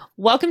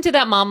Welcome to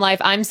That Mom Life.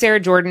 I'm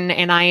Sarah Jordan,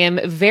 and I am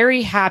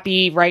very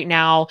happy right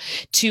now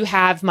to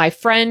have my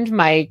friend,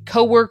 my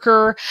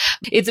coworker.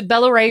 It's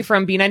Bella Ray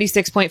from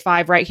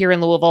B96.5 right here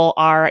in Louisville,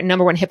 our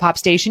number one hip hop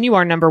station. You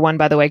are number one,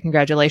 by the way.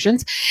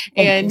 Congratulations.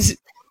 And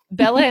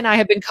Bella and I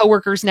have been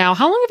coworkers now.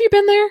 How long have you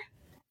been there?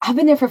 I've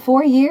been there for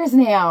 4 years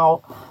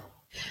now.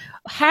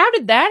 How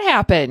did that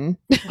happen?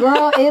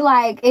 Girl,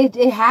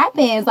 it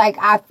happens. Like,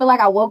 I feel like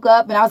I woke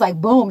up and I was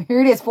like, boom, here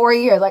it is, 4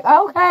 years. Like,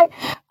 okay,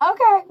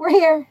 we're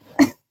here.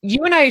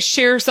 You and I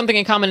share something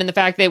in common in the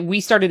fact that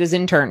we started as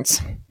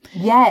interns.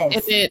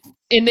 Yes.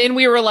 And then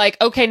we were like,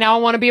 okay, now I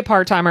want to be a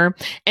part-timer,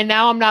 and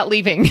now I'm not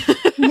leaving.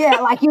 Yeah,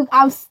 like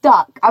I'm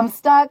stuck. I'm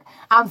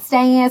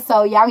staying,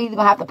 so y'all either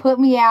gonna have to put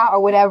me out or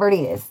whatever it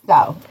is.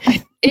 So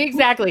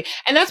Exactly.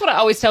 And that's what I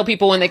always tell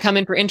people when they come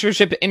in for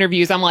internship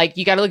interviews. I'm like,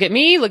 you got to look at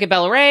me, look at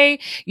Bella Ray.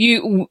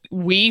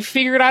 We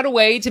figured out a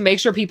way to make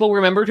sure people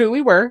remembered who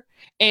we were.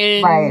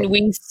 And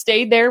we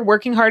stayed there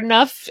working hard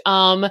enough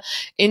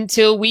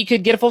until we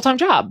could get a full-time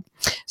job.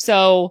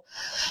 So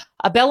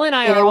Bella and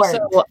I are also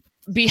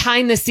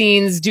behind the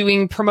scenes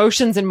doing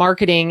promotions and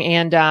marketing.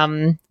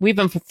 And we've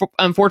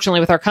unfortunately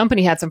with our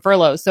company had some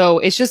furloughs. So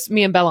it's just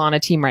me and Bella on a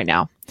team right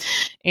now.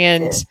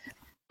 And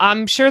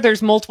I'm sure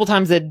there's multiple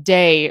times a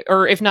day,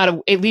 or if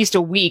not at least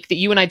a week, that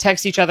you and I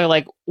text each other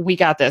like, we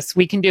got this.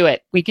 We can do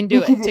it. We can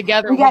do it.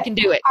 Together, we can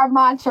do it. Our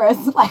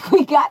mantras, like,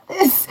 we got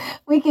this.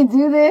 We can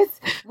do this.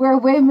 We're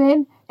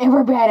women and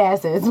we're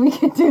badasses. We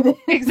can do this.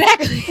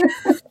 Exactly.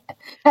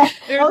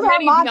 There's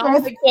many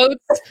Beyonce quotes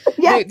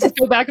that just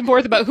go back and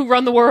forth about who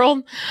run the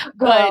world.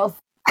 Girls.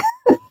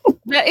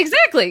 But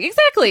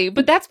exactly.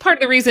 But that's part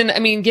of the reason. I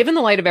mean, given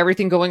the light of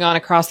everything going on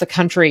across the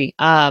country,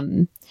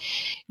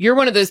 you're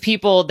one of those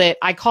people that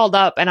I called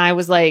up and I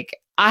was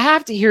like, I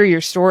have to hear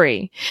your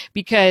story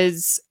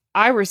because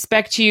I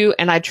respect you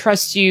and I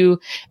trust you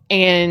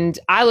and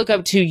I look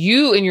up to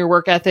you and your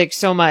work ethic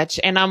so much.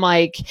 And I'm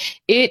like,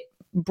 it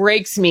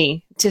breaks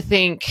me to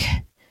think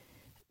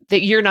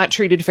that you're not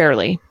treated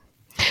fairly.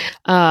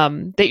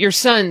 That your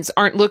sons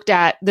aren't looked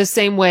at the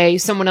same way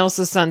someone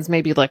else's sons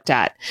may be looked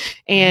at.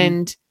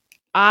 And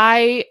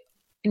I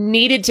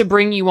needed to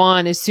bring you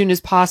on as soon as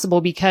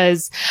possible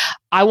because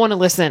I want to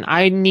listen.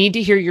 I need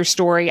to hear your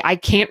story. I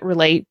can't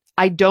relate.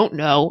 I don't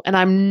know. And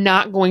I'm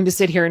not going to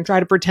sit here and try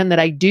to pretend that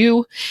I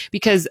do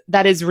because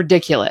that is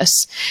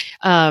ridiculous.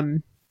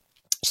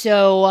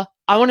 So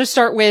I want to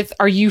start with,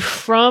 are you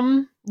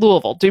from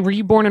Louisville? Were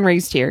you born and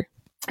raised here?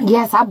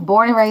 Yes, I'm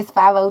born and raised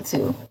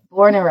 502.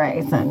 Born and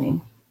raised,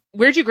 honey.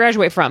 Where'd you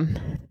graduate from?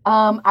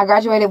 I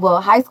graduated,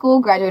 high school,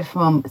 graduated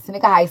from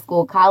Seneca High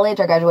School. College,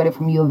 I graduated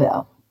from U of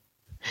L.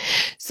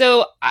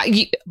 So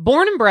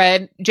born and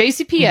bred,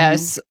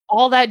 JCPS,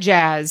 all that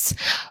jazz.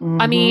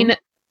 I mean,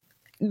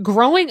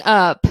 growing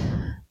up,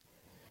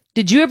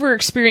 did you ever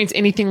experience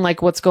anything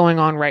like what's going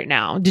on right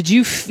now? Did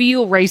you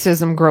feel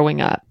racism growing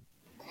up?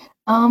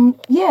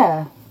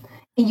 Yeah.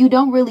 And you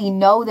don't really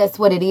know that's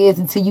what it is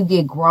until you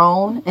get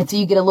grown, until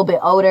you get a little bit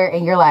older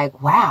and you're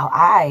like, wow,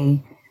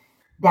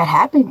 that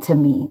happened to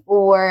me.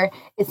 Or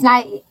it's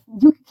not,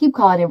 you can keep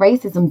calling it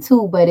racism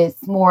too, but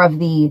it's more of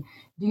the,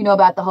 do you know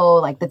about the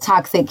whole, like the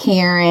toxic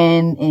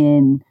Karen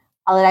and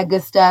all of that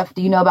good stuff?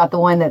 Do you know about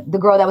the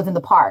girl that was in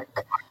the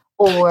park?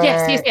 Or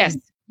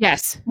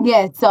Yes.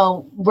 Yeah.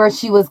 So where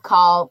she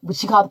called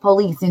the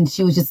police and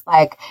she was just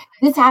like,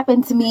 this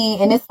happened to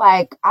me. And it's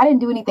like, I didn't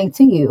do anything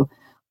to you.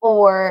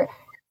 Or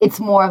it's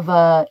more of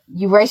a,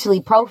 you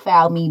racially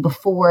profiled me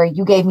before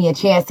you gave me a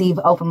chance to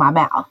even open my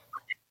mouth.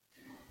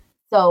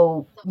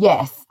 So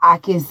yes, I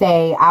can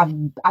say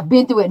I've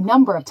been through it a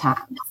number of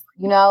times,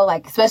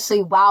 like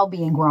especially while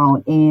being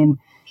grown. And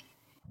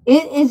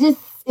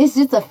it's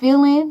just a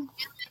feeling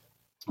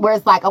where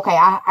it's like, okay,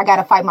 I got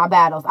to fight my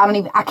battles. I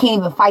can't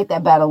even fight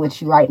that battle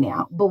with you right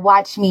now, but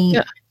watch me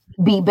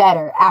be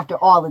better after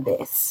all of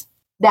this,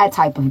 that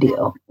type of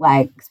deal.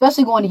 Like,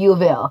 especially going to U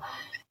of L.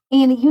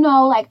 And,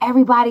 like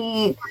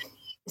everybody,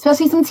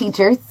 especially some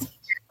teachers,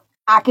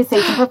 I could say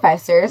some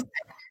professors,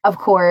 of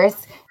course,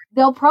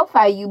 they'll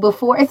profile you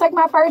before. It's like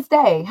my first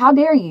day. How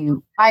dare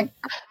you? Like,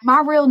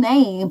 my real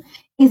name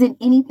isn't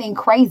anything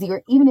crazy,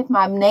 or even if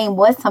my name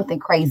was something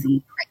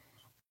crazy,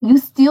 you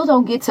still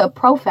don't get to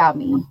profile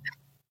me.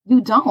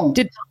 You don't.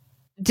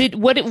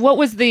 What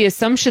was the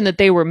assumption that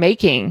they were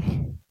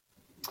making?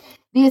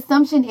 The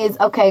assumption is,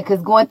 okay,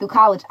 because going through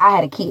college, I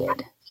had a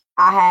kid.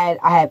 I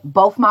had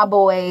both my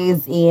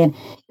boys, and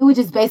it was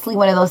just basically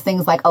one of those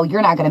things like, oh,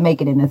 you're not going to make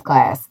it in this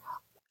class.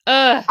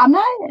 I'm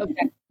not.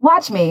 Okay.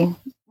 Watch me.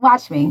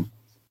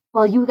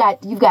 Well, you've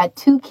got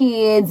 2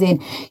 kids,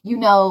 and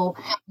you're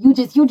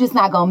just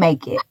not going to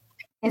make it.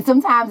 And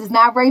sometimes it's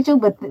not racial,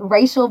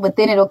 but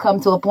then it'll come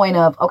to a point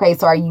of, okay,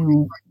 so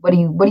what are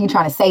you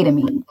trying to say to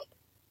me?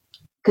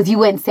 Because you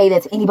wouldn't say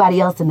that to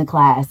anybody else in the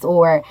class,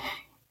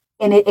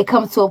 and it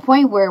comes to a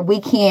point where we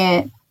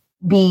can't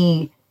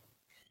be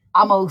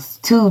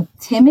almost too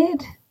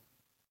timid.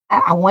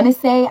 I want to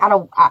say,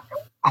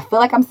 I feel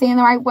like I'm saying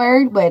the right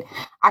word, but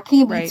I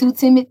can't be too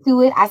timid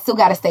to it. I still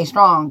got to stay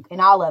strong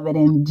in all of it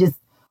and just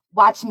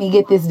watch me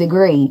get this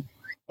degree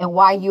And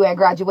while you at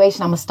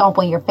graduation, I'm going to stomp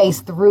on your face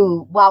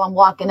through while I'm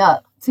walking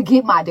up to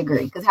get my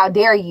degree. Because how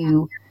dare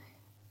you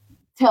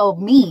tell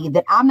me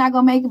that I'm not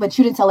going to make it, but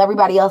you didn't tell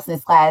everybody else in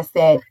this class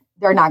that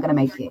they're not going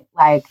to make it.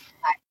 Like,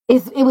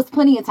 it was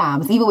plenty of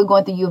times. Even with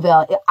going through U of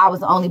L, I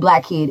was the only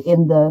Black kid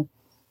in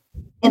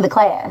the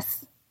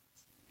class.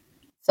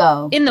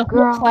 So in the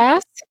whole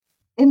class?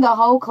 In the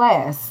whole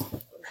class.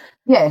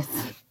 Yes.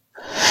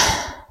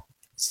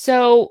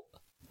 So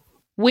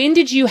when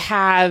did you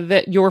have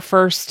your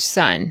first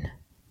son?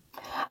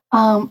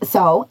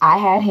 So I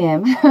had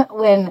him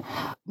when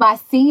my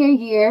senior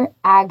year,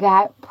 I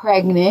got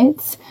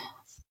pregnant.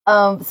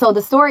 So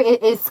the story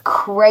is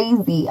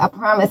crazy, I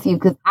promise you,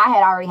 because I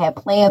had already had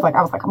plans. Like,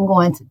 I was like, I'm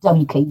going to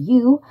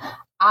WKU.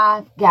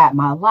 I've got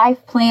my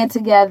life plan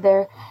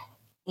together.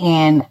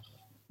 And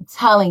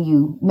telling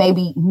you,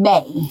 maybe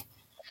May,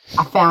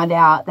 I found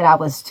out that I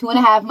was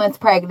 2.5 months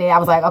pregnant. I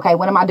was like, okay,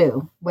 what am I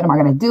do? What am I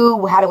going to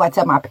do? How do I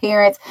tell my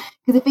parents?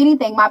 Because if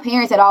anything, my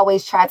parents had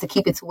always tried to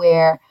keep it to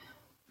where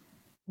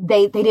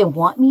they didn't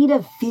want me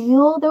to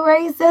feel the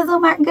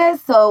racism, I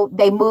guess. So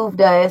they moved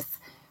us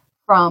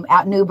from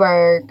out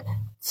Newburgh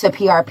to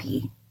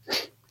PRP.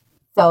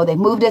 So they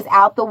moved us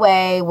out the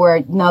way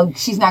where, no,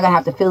 she's not going to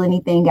have to feel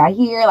anything out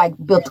here. Like,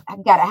 got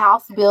a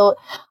house built,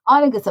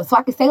 all that good stuff. So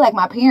I could say, like,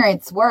 my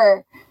parents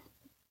were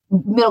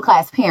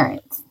middle-class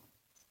parents.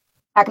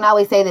 I can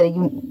always say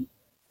that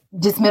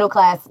just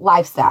middle-class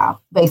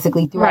lifestyle,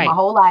 basically, throughout my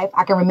whole life.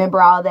 I can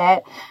remember all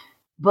that.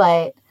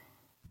 But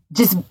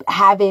just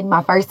having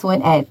my first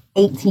one at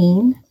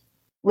 18,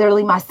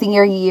 literally my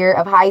senior year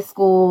of high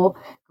school,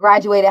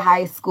 graduated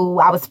high school,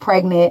 I was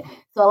pregnant.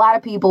 So a lot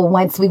of people,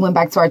 once we went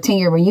back to our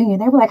 10-year reunion,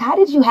 they were like, how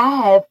did you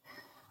have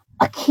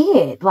a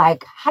kid?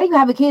 Like, how do you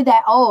have a kid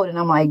that old? And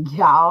I'm like,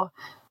 y'all,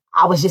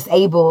 I was just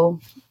able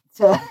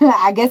to,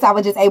 I guess I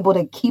was just able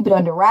to keep it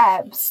under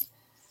wraps.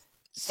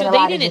 So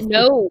they didn't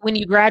know when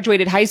you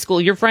graduated high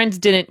school, your friends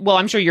didn't, well,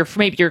 I'm sure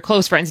maybe your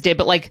close friends did,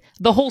 but like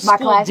the whole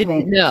school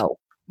didn't know.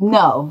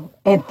 No,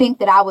 and think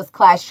that I was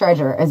class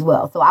treasurer as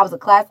well. So I was a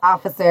class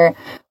officer,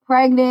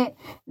 pregnant.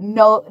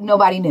 No,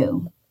 nobody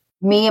knew.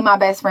 Me and my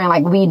best friend,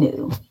 like, we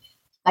knew.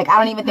 Like, I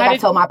don't even think I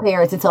told my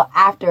parents until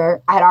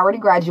after I had already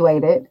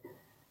graduated.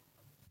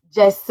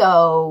 Just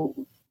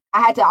so I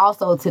had to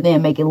also to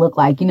them make it look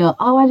like,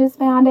 oh, I just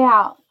found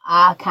out.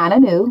 I kind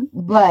of knew,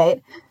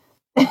 but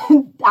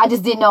I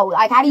just didn't know.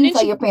 Like, how do you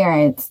tell your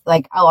parents,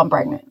 like, oh, I'm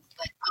pregnant?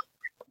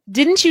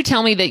 Didn't you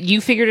tell me that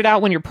you figured it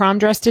out when your prom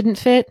dress didn't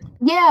fit?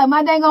 Yeah,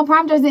 my dang on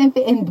prom dress didn't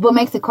fit. And what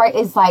makes it crazy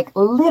is, like,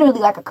 literally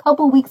like a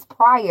couple weeks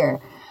prior,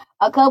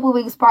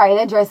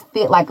 that dress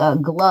fit like a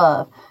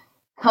glove.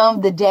 Come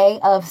the day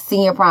of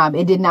senior prom,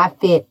 it did not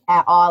fit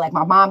at all. Like,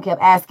 my mom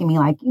kept asking me,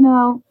 like,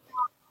 you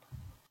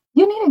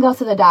need to go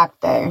to the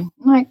doctor. I'm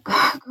like,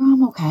 girl,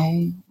 I'm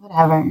okay,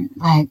 whatever.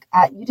 Like,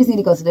 you just need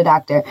to go to the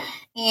doctor.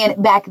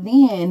 And back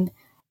then,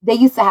 they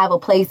used to have a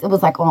place. It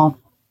was like on,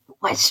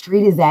 what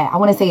street is that? I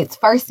want to say it's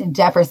First and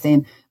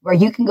Jefferson, where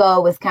you can go.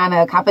 It was kind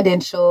of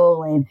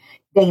confidential, and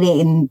they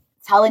didn't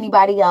tell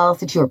anybody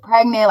else that you were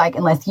pregnant, like,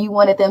 unless you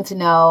wanted them to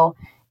know.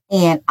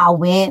 And I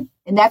went,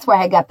 and that's where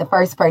I got the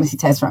first pregnancy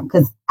test from,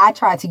 because I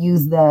tried to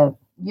use the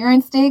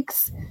urine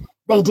sticks.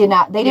 They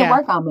didn't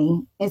work on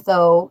me. And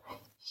so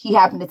she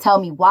happened to tell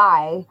me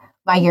why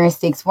my urine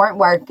sticks weren't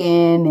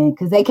working, and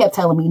because they kept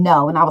telling me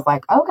no. And I was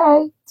like,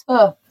 okay,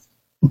 tough.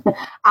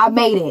 I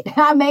made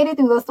it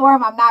through the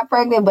storm. I'm not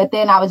pregnant, but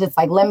then I was just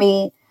like,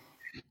 I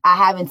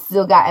haven't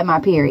still gotten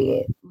my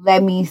period.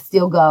 Let me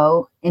still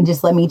go and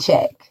just let me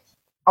check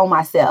on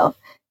myself.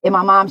 And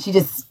my mom, she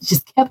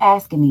just kept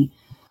asking me,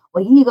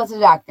 well, you need to go to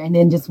the doctor. And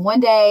then just one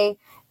day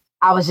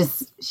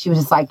she was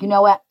just like, you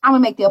know what? I'm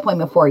gonna make the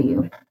appointment for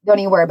you. Don't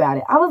even worry about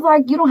it. I was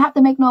like, you don't have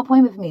to make no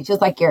appointment for me. She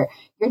was like, your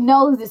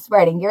nose is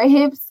spreading. Your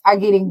hips are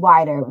getting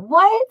wider.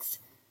 What?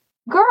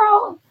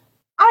 Girl,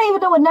 I don't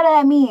even know what none of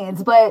that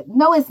means, but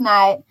no, it's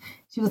not.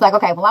 She was like,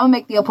 okay, well, I'm gonna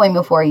make the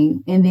appointment for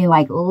you. And then,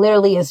 like,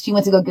 literally as she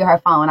went to go get her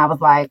phone, I was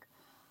like,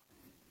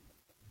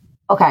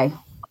 okay,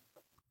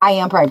 I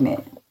am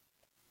pregnant.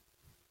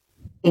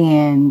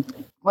 And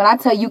when I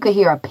tell you could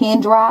hear a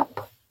pin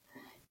drop,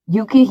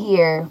 you could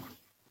hear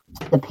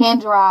the pin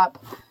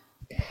drop.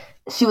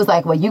 She was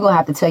like, well, you're going to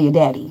have to tell your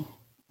daddy.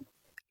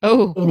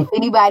 Oh. And if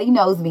anybody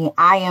knows me,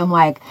 I am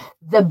like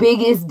the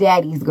biggest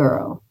daddy's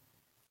girl.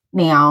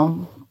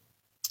 Now,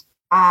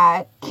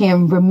 I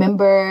can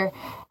remember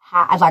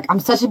how, like, I'm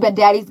such a bad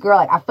daddy's girl.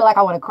 Like, I feel like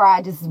I want to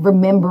cry just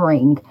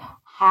remembering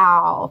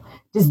how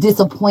just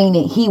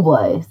disappointed he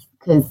was.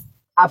 Because,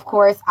 of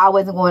course, I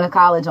wasn't going to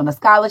college on a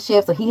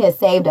scholarship. So he had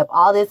saved up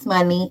all this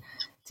money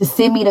to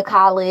send me to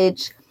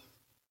college.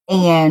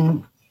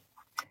 And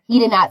he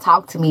did not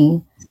talk to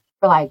me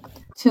for like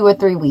 2 or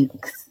 3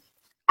 weeks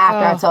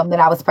after I told him that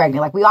I was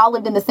pregnant. Like, we all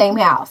lived in the same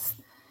house.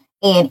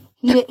 And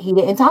he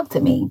didn't talk to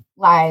me.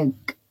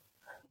 Like,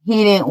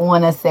 he didn't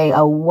want to say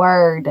a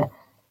word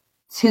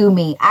to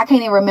me. I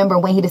can't even remember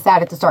when he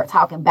decided to start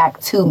talking back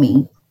to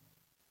me.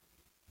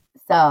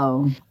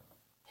 So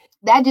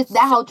that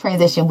whole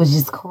transition was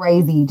just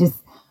crazy, just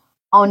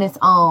on its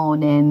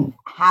own, and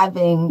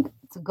having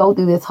to go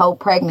through this whole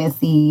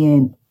pregnancy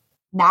and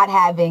not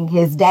having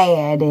his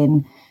dad,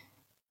 and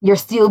you're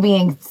still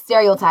being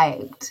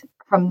stereotyped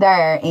from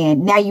there,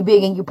 and now you're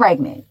big and you're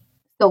pregnant.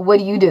 So what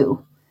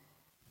do?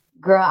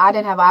 Girl, I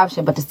didn't have an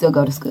option but to still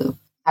go to school.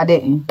 I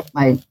didn't.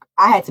 Like,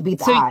 I had to beat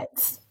the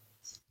odds.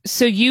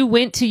 So you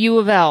went to U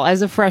of L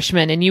as a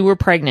freshman and you were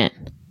pregnant.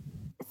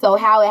 So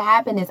how it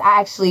happened is I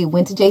actually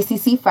went to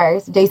JCC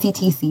first,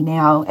 JCTC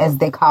now, as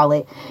they call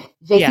it.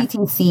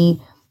 JCTC.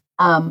 Yeah.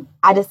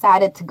 I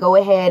decided to go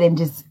ahead and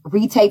just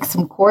retake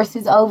some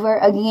courses over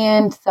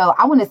again. So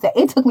I want to say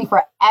it took me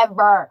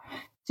forever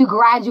to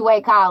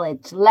graduate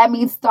college. Let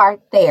me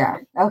start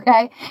there.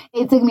 Okay.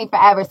 It took me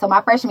forever. So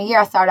my freshman year,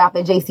 I started off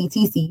at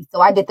JCTC.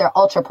 So I did their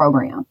ultra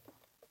program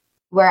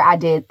where I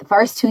did the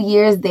first 2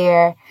 years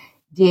there,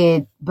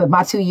 but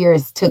my 2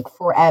 years took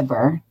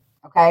forever.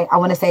 Okay. I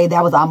want to say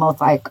that was almost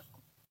like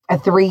a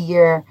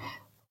 3-year,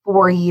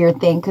 4-year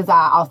thing. Cause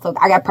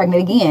I got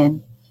pregnant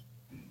again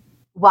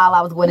while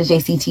I was going to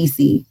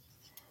JCTC.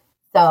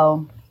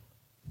 So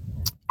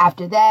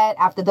after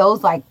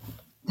those like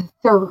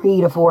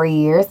 3 to 4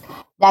 years,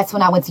 that's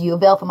when I went to U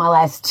of L for my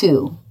last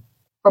 2,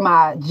 for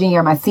my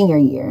junior, my senior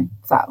year.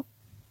 So,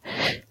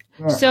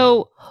 yeah.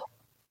 So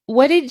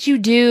what did you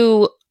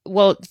do?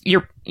 Well,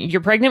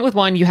 you're pregnant with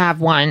one, you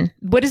have one.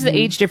 What is the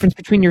age difference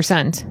between your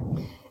sons?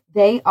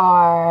 They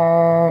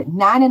are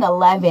 9 and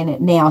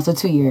 11 now, so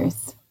 2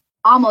 years.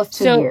 Almost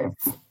 2 years.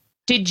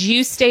 Did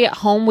you stay at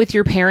home with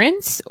your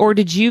parents or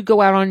did you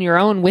go out on your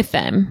own with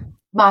them?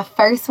 My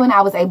first one,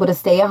 I was able to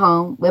stay at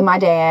home with my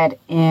dad.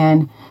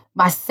 And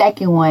my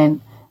second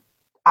one,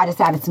 I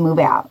decided to move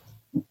out.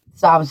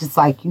 So I was just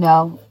like,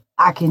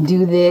 I can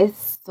do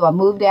this. So I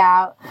moved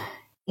out.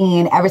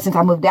 And ever since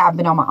I moved out, I've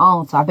been on my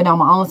own. So I've been on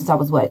my own since I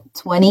was,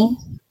 20?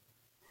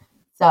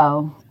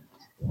 So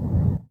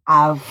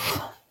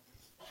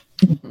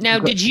Now,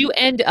 did you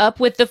end up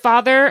with the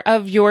father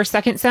of your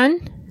second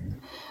son?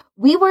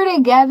 We were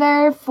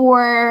together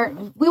for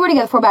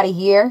about a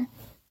year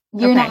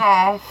and a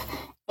half.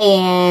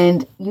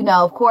 And,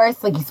 of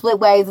course, like you split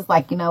ways. It's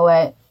like, you know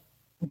what?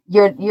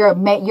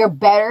 You're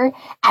better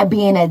at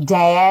being a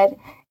dad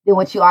than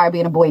what you are at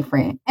being a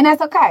boyfriend. And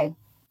that's okay.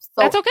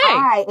 So that's okay.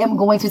 I am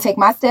going to take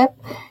my step,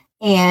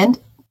 and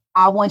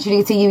I want you to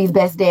continue to be the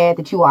best dad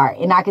that you are.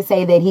 And I can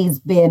say that he's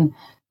been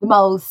the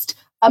most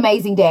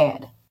amazing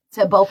dad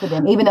to both of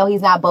them. Even though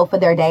he's not both of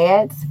their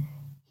dads,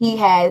 he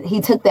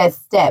took that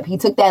step. He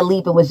took that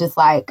leap and was just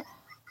like,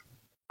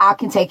 I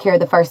can take care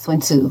of the first one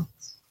too.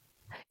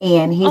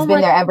 And he's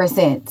been there ever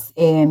since.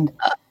 And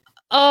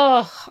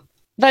I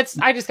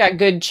just got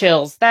good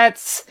chills.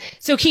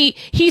 So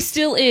he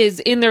still is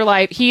in their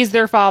life. He is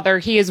their father.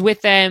 He is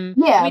with them.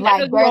 Yeah,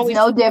 there's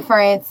no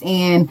difference.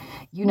 And,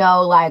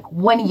 like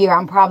 1 year,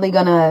 I'm probably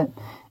gonna,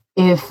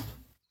 if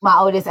my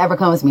oldest ever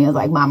comes to me, I was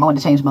like, Mom, I want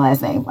to change my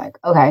last name. Like,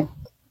 okay,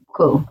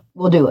 cool,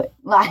 we'll do it.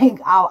 Like,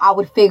 I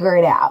would figure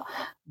it out.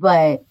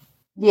 But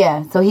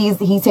yeah, so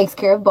he takes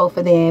care of both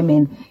of them.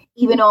 And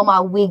even on my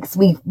weeks,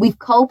 we've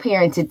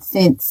co-parented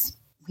since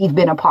we've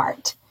been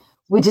apart,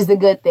 which is a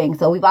good thing.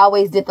 So we've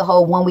always did the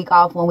whole 1 week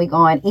off, 1 week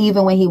on,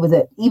 even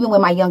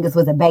when my youngest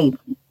was a baby.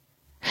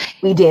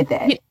 We did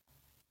that.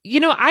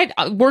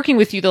 I working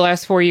with you the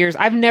last 4 years,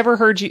 I've never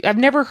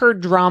heard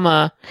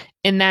drama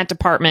in that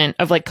department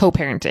of like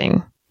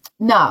co-parenting.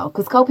 No,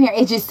 because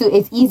co-parent,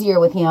 it's easier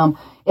with him.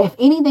 If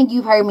anything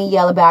you've heard me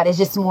yell about, it's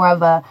just more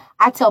of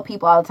I tell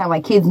people all the time,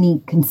 like, kids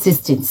need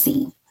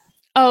consistency.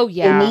 Oh,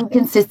 yeah. They need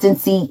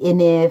consistency. And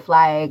if,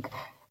 like,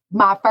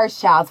 my first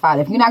child's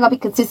father, if you're not going to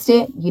be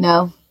consistent,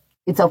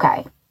 it's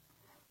okay.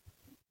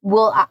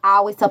 Well, I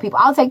always tell people,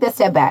 I'll take that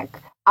step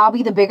back. I'll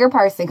be the bigger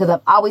person because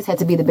I've always had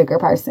to be the bigger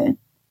person.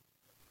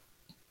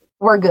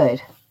 We're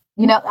good.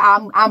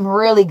 I'm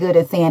really good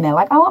at saying that.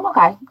 Like, oh, I'm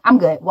okay. I'm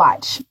good.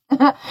 Watch.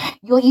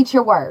 You'll eat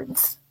your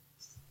words.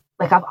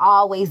 Like, I've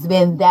always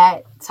been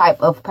that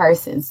type of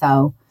person.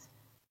 So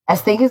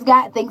as things have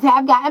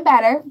gotten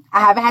better, I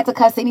haven't had to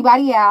cuss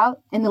anybody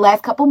out in the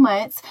last couple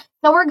months.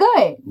 So we're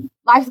good.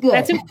 Life's good.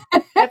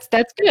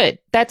 That's good.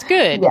 That's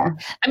good. Yeah.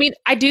 I mean,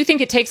 I do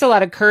think it takes a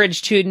lot of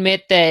courage to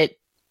admit that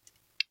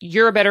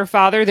you're a better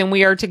father than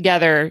we are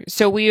together.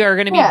 So we are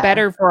going to be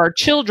better for our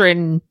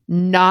children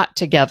not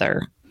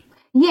together.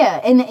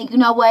 Yeah. And you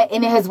know what?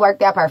 And it has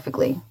worked out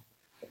perfectly.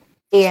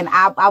 And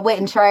I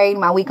wouldn't trade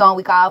my week on,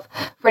 week off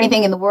for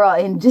anything in the world.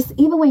 And just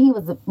even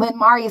when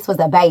Marius was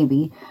a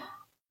baby,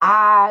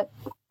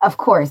 of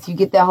course, you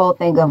get that whole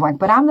thing of like,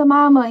 but I'm the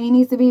mama, he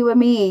needs to be with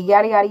me,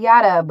 yada, yada,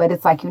 yada. But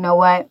it's like, you know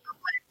what?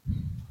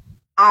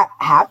 I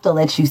have to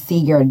let you see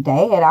your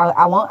dad.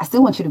 I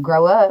still want you to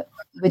grow up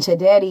with your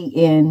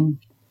daddy. And,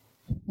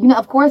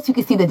 of course, you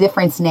can see the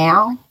difference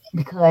now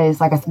because,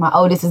 like I said, my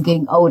oldest is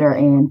getting older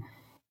and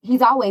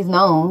he's always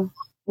known,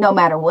 no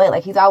matter what,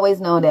 like he's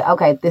always known that,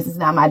 okay, this is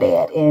not my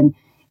dad. And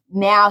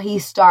now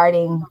he's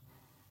starting,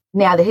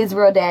 now that his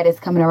real dad is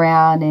coming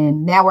around,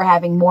 and now we're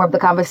having more of the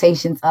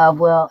conversations of,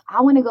 well,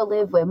 I want to go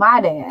live with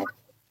my dad.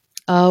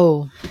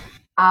 Oh.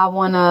 I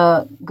want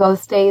to go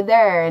stay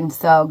there. And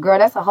so, girl,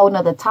 that's a whole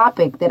nother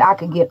topic that I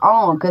could get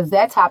on, because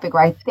that topic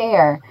right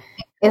there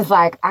it's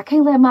like, I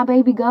can't let my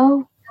baby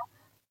go.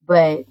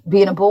 But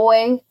being a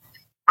boy,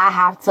 I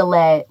have to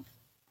let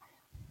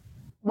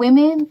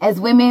women, as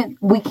women,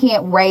 we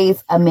can't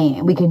raise a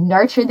man. We can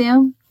nurture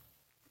them,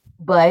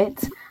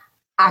 but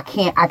I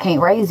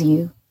can't raise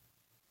you.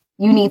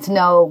 You need to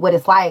know what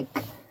it's like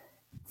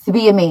to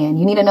be a man.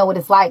 You need to know what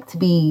it's like to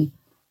be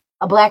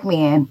a black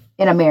man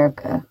in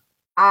America.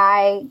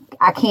 I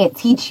can't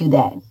teach you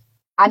that.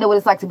 I know what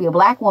it's like to be a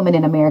black woman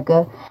in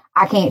America.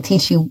 I can't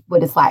teach you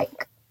what it's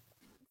like.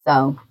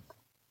 So,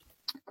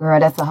 girl,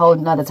 that's a whole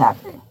nother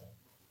topic.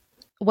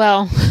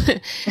 Well,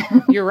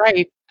 you're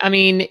right. I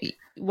mean,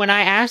 when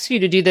I asked you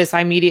to do this,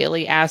 I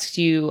immediately asked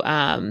you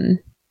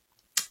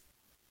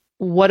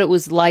what it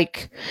was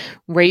like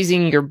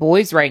raising your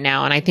boys right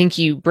now. And I think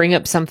you bring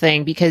up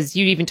something, because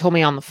you even told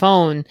me on the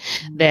phone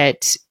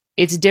that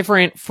it's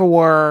different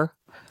for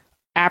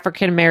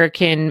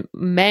African-American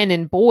men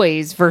and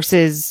boys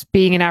versus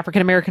being an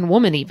African-American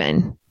woman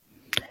even.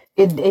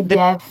 It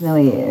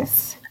definitely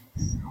is.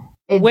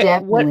 It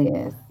definitely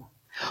is.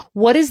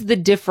 What is the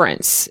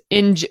difference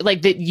in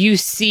like that you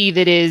see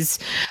that is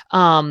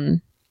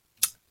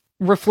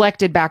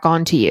reflected back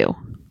onto you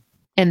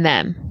and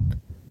them?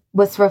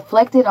 What's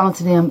reflected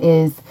onto them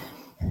is,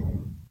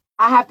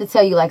 I have to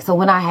tell you, like, so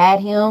when I had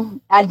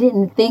him, I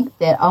didn't think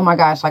that, oh my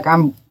gosh, like,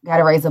 I'm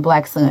gotta raise a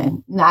black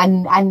son. I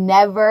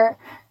never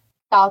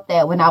thought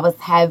that when I was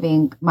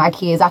having my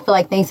kids. I feel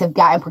like things have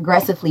gotten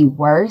progressively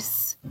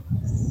worse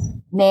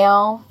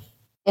now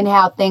in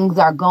how things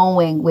are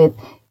going with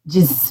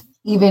just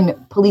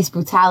even police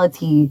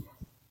brutality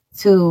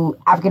to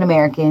African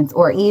Americans,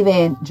 or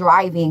even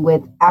driving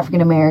with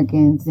African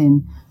Americans.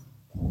 And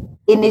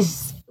in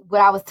this, what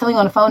I was telling you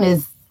on the phone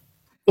is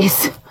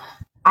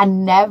I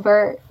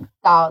never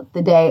thought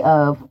the day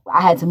of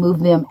I had to move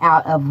them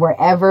out of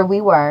wherever we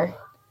were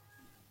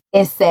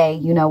and say,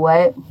 you know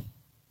what?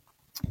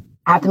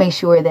 I have to make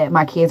sure that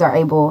my kids are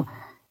able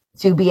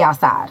to be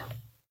outside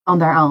on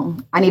their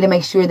own. I need to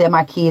make sure that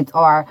my kids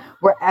are,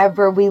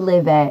 wherever we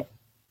live at,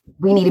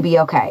 we need to be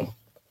okay.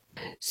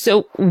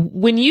 So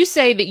when you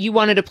say that you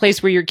wanted a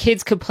place where your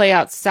kids could play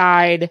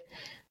outside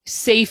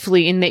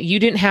safely and that you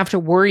didn't have to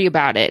worry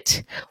about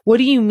it, what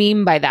do you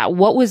mean by that?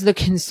 What was the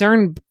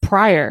concern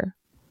prior?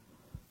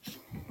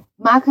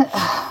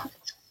 The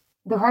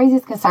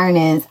craziest concern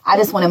is I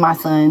just wanted my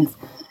sons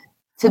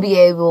to be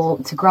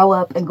able to grow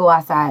up and go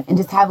outside and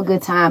just have a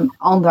good time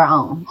on their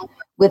own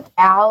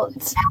without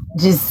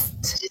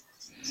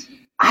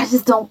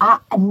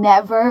I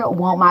never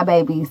want my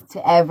babies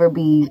to ever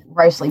be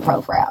racially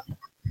profiled.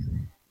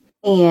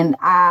 And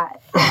I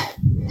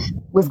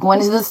was going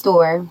to the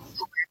store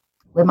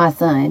with my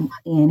son,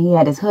 and he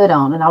had his hood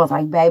on, and I was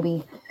like,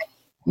 baby,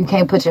 you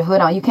can't put your hood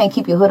on. You can't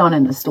keep your hood on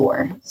in the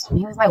store. And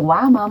he was like,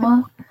 why,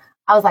 mama?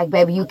 I was like,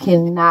 baby, you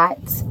cannot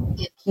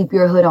keep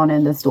your hood on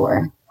in the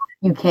store.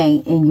 You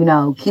can't.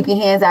 And, keep your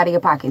hands out of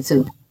your pocket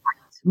too.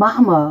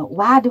 Mama,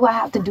 why do I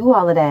have to do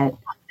all of that?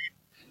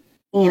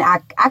 And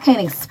I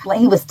can't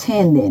explain. He was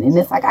 10 then. And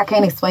it's like, I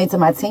can't explain to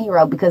my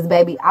 10-year-old because,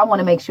 baby, I want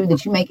to make sure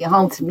that you make it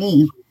home to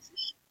me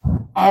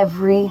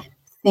every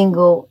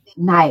single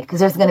night.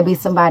 Because there's going to be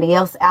somebody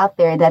else out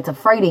there that's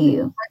afraid of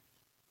you,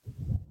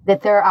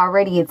 that they're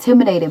already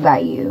intimidated by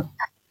you.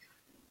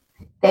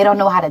 They don't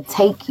know how to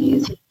take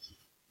you.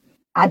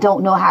 I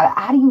don't know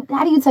how do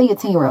you tell your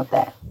 10-year-old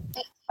that?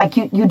 Like,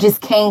 you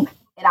just can't.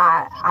 And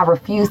I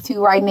refuse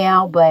to right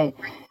now. But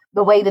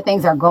the way that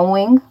things are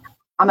going,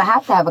 I'm going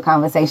to have a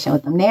conversation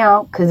with them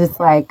now, because it's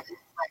like,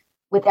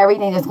 with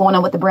everything that's going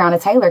on with the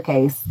Breonna Taylor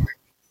case,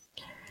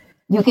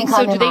 you can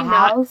come in my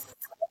house.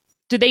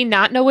 Do they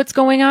not know what's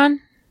going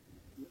on?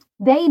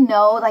 They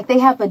know, like, they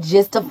have a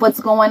gist of what's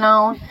going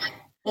on.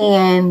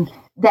 And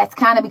that's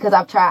kind of because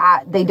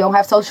they don't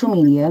have social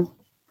media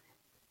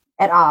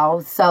at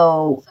all.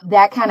 So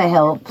that kind of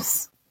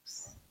helps.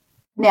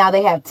 Now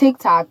they have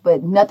TikTok,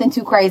 but nothing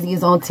too crazy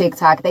is on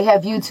TikTok. They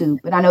have YouTube,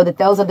 but I know that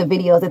those are the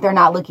videos that they're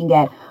not looking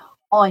at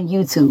on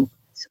YouTube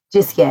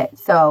just yet.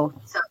 So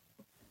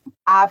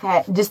I've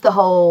had just the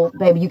whole,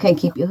 baby, you can't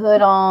keep your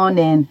hood on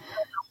and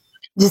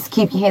just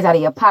keep your hands out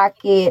of your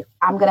pocket.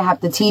 I'm going to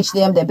have to teach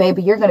them that,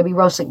 baby, you're going to be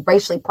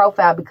racially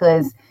profiled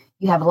because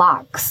you have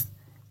locks.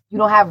 You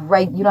don't have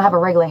a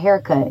regular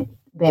haircut,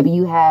 baby.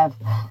 You have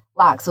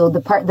locks. So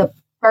the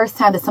first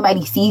time that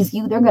somebody sees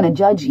you, they're going to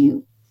judge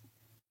you.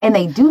 And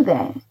they do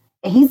that.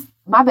 And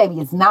my baby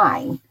is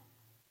 9.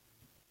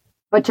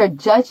 But you're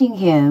judging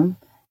him,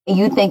 and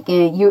you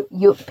thinking,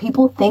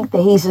 people think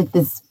that he's like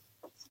this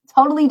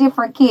totally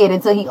different kid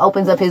until he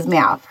opens up his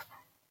mouth.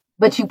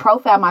 But you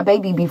profile my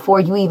baby before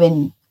you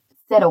even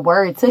said a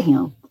word to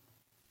him.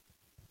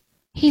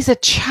 He's a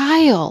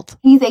child.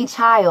 He's a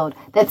child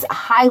that's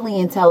highly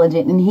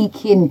intelligent, and he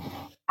can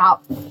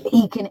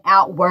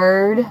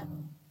outword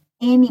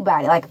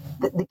anybody. Like,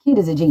 the kid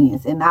is a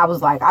genius. And I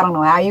was like, I don't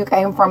know how you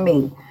came from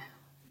me.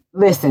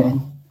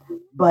 Listen,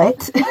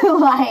 but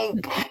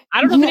like,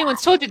 I don't know if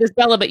anyone's told you this,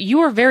 Bella, but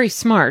you are very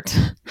smart.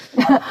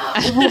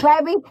 Well,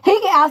 baby,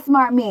 he can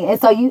outsmart me. And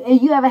so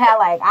you ever had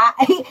like,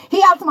 he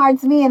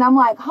outsmarts me, and I'm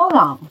like, hold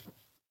on.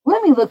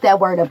 Let me look that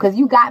word up because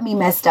you got me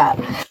messed up.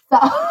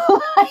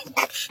 So,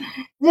 like,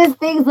 just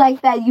things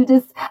like that. You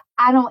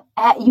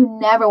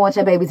never want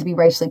your baby to be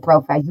racially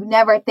profiled. You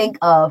never think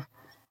of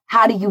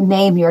how do you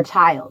name your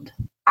child.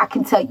 I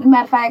can tell you,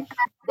 matter of fact,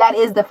 that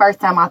is the first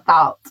time I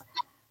thought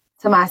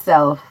to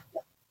myself,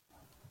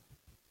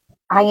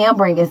 I am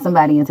bringing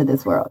somebody into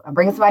this world. I'm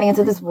bringing somebody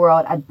into this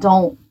world. I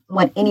don't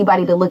want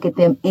anybody to look at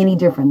them any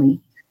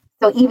differently.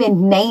 So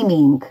even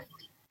naming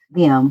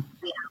them,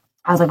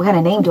 I was like, what kind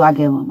of name do I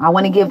give them? I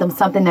want to give them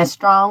something that's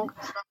strong.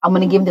 I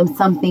want to give them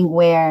something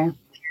where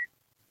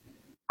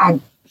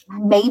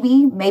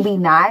maybe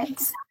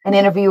not, an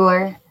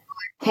interviewer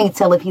can't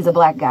tell if he's a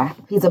black guy,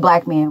 if he's a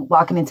black man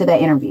walking into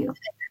that interview.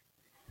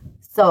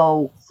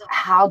 So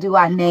how do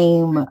I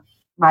name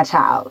my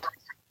child?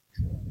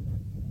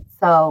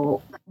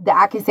 So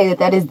I can say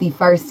that is the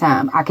first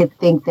time I could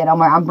think that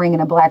I'm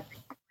bringing a black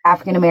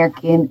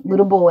African-American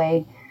little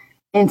boy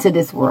into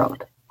this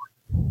world.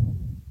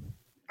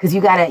 Because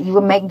you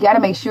gotta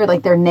make sure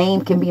like their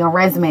name can be on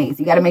resumes.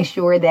 You gotta make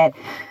sure that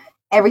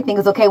everything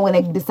is okay when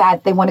they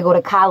decide they want to go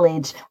to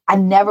college. I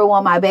never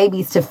want my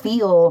babies to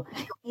feel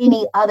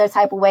any other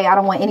type of way. I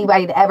don't want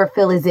anybody to ever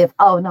feel as if,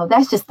 oh no,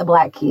 that's just the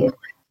black kid.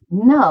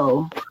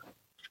 No,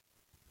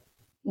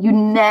 you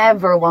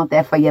never want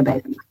that for your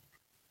baby.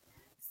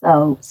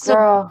 So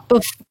girl,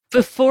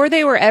 before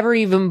they were ever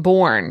even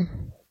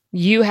born,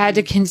 you had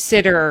to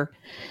consider.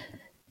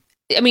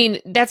 I mean,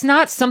 that's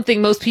not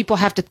something most people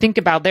have to think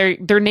about. They're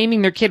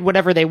naming their kid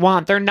whatever they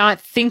want. They're not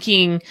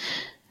thinking,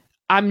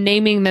 I'm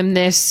naming them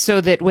this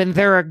so that when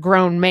they're a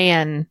grown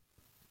man,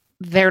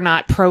 they're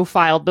not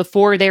profiled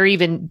before they're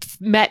even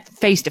met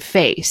face to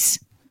face.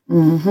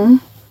 Mm-hmm.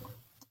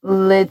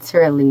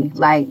 Literally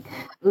I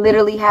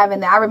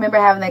remember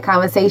having that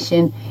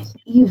conversation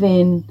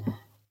even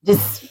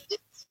just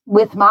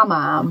with my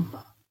mom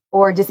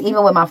or just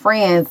even with my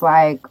friends.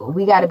 Like,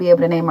 we got to be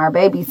able to name our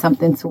baby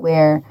something to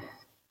where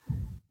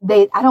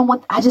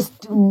I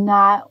just do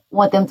not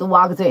want them to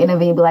walk into an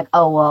interview and be like,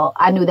 oh, well,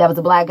 I knew that was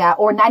a black guy,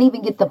 or not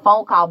even get the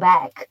phone call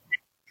back.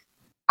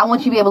 I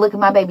want you to be able to look at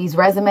my baby's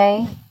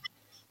resume.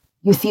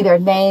 You see their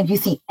names, you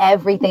see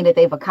everything that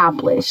they've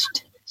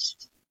accomplished,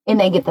 and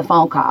they get the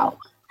phone call.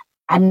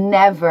 I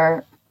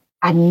never,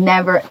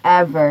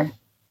 ever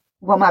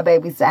want my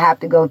babies to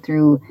have to go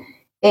through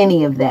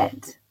any of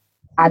that.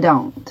 I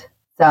don't.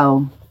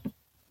 So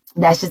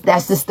that's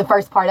just the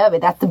first part of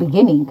it. That's the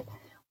beginning.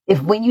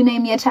 When you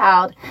name your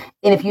child,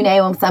 and if you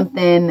name them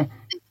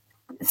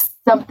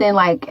something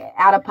like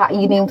out of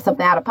pocket, you name them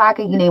something out of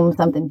pocket, you name them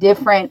something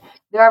different,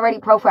 they're already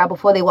profiled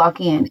before they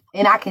walk in.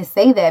 And I can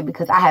say that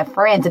because I have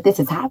friends that this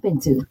has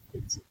happened to,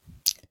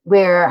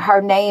 where her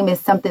name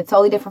is something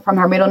totally different from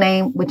her middle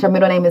name, which her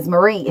middle name is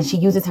Marie, and she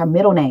uses her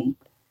middle name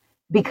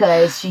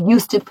because she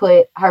used to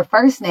put her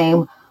first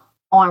name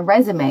on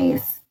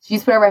resumes. She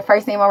used to put her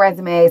first name on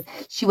resumes.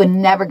 She would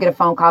never get a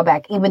phone call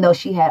back, even though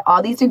she had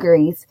all these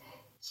degrees.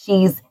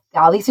 She's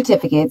got all these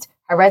certificates.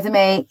 Her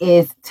resume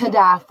is to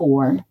die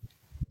for.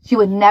 She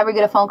would never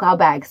get a phone call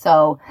back.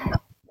 So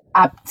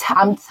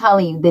I'm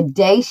telling you, the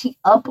day she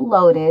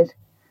uploaded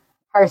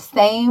her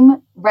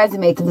same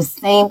resume to the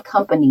same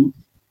company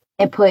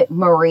and put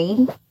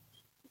Marie,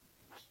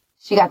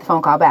 she got the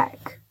phone call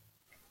back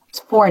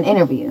for an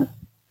interview.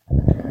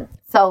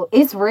 So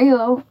it's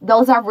real.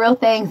 Those are real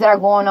things that are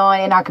going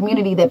on in our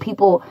community that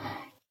people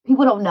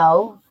don't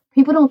know.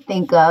 People don't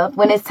think of.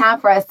 When it's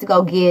time for us to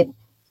go get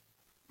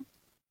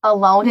a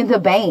loan in the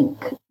bank,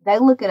 they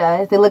look at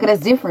us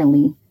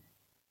differently.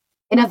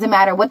 It doesn't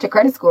matter what your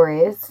credit score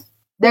is.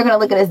 They're going to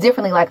look at us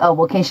differently, like, oh,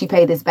 well, can she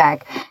pay this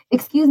back?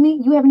 Excuse me,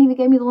 you haven't even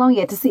gave me the loan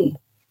yet to see.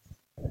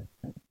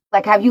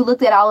 Like, have you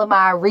looked at all of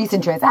my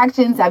recent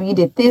transactions? Have you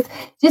did this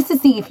just to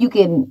see if you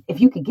can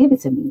give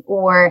it to me?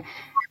 Or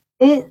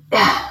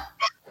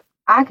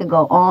I could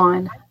go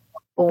on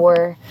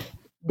for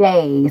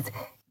days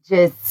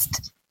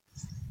just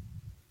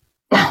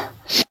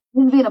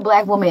being a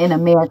black woman in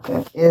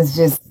America is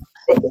just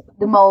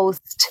the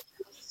most.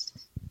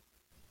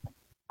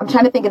 I'm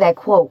trying to think of that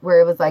quote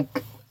where it was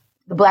like,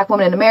 the black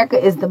woman in America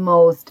is the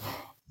most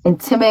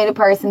intimidated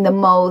person, the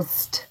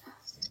most.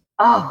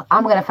 Oh,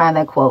 I'm going to find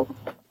that quote.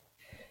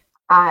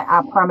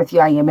 I promise you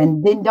I am.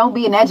 And then don't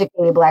be an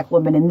educated black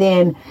woman. And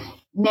then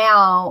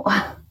now,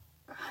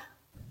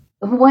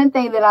 one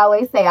thing that I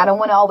always say, I don't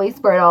want to always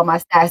spread all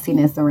my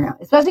sassiness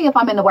around, especially if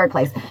I'm in the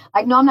workplace.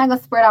 Like, no, I'm not going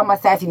to spread all my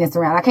sassiness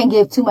around. I can't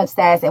give too much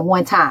sass at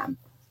one time.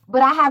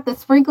 But I have to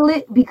sprinkle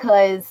it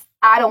because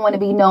I don't want to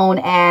be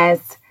known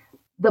as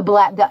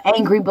the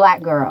angry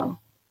black girl.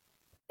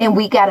 And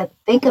we got to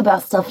think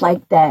about stuff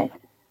like that,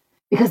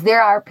 because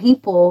there are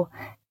people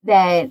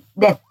that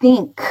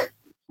think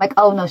like,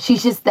 oh no,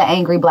 she's just the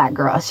angry black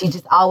girl. She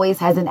just always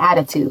has an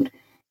attitude.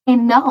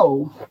 And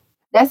no,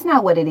 that's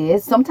not what it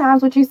is.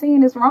 Sometimes what you're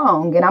saying is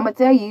wrong. And I'm going to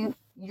tell you,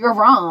 you're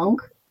wrong.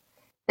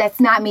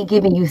 That's not me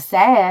giving you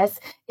sass.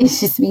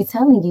 It's just me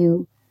telling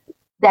you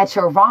that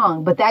you're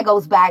wrong. But that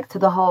goes back to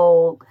the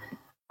whole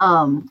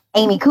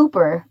Amy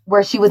Cooper,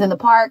 where she was in the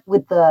park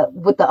with the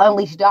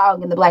unleashed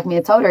dog, and the black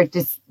man told her,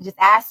 just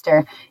asked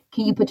her,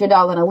 can you put your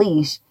dog on a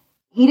leash?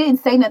 He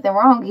didn't say nothing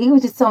wrong. He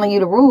was just telling you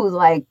the rules.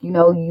 Like, you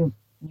know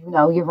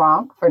you're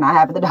wrong for not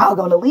having the dog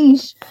on a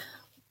leash.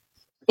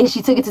 And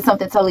she took it to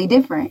something totally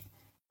different.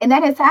 And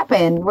that has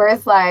happened where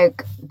it's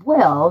like,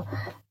 well,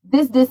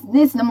 this.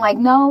 And I'm like,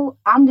 no,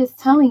 I'm just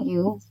telling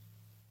you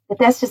that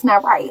that's just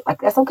not right. Like,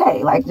 that's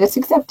okay. Like, just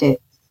accept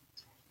it.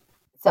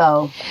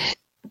 So.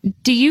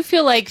 Do you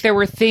feel like there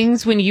were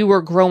things when you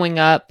were growing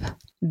up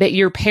that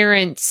your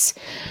parents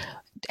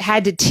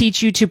had to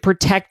teach you to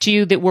protect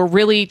you, that were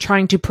really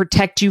trying to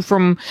protect you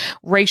from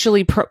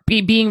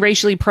being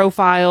racially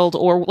profiled,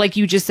 or like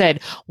you just said,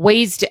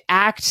 ways to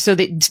act so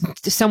that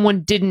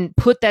someone didn't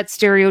put that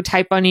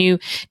stereotype on you?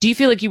 Do you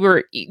feel like you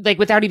were, like,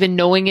 without even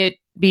knowing it,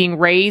 being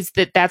raised,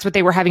 that's what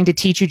they were having to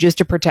teach you just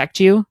to protect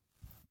you?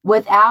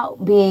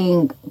 Without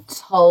being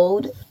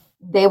told,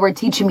 they were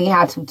teaching me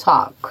how to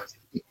talk,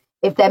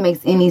 if that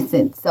makes any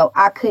sense. So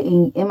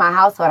in my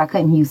household, I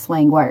couldn't use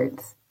slang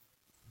words.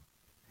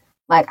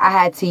 Like, I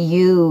had to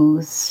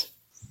use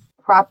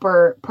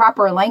proper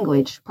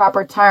language,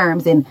 proper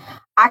terms. And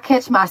I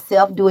catch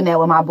myself doing that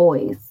with my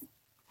boys.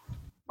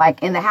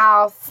 Like, in the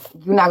house,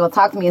 you're not going to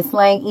talk to me in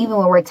slang. Even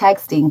when we're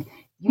texting,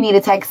 you need to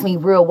text me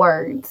real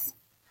words.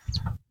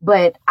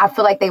 But I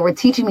feel like they were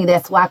teaching me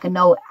that so I can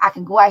know I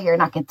can go out here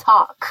and I can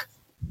talk.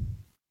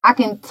 I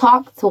can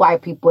talk to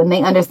white people and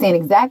they understand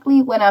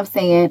exactly what I'm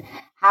saying,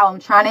 how I'm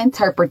trying to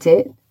interpret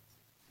it.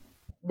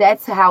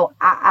 That's how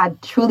I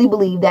truly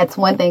believe that's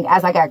one thing.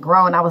 As I got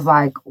grown, I was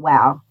like,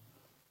 wow,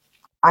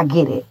 I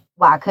get it.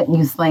 Why I couldn't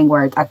use slang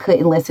words. I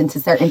couldn't listen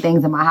to certain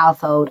things in my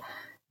household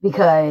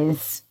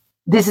because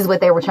this is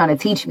what they were trying to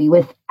teach me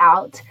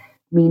without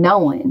me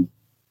knowing.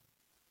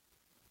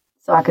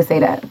 So I could say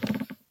that.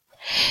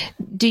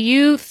 Do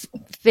you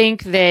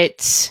think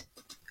that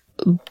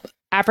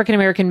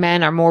African-American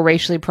men are more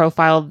racially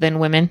profiled than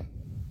women?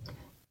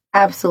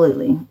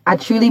 Absolutely. I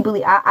truly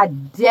believe, I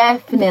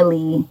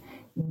definitely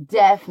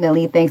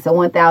think so,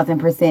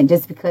 1000%,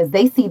 just because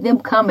they see them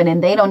coming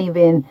and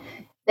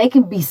they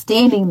can be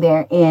standing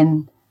there,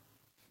 and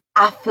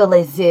I feel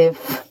as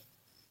if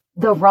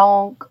the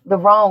wrong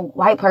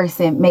white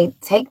person may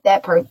take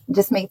that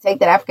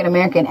African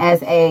American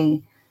as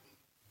a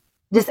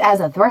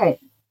threat.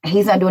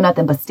 He's not doing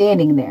nothing but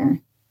standing there.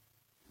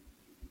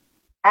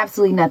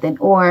 Absolutely nothing.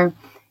 Or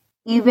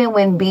even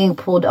when being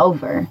pulled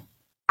over.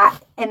 I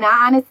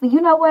honestly,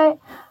 you know what?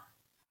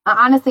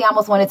 I honestly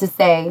almost wanted to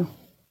say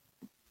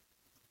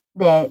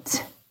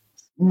that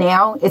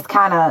now it's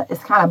kind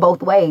of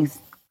both ways.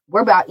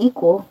 We're about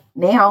equal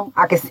now.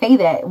 I can say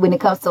that when it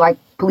comes to like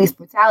police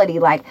brutality.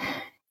 Like,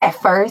 at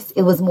first,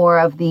 it was more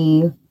of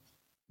the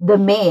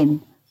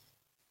men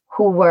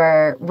who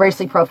were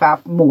racially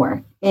profiled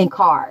more in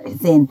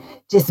cars and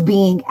just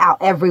being out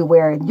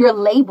everywhere. You're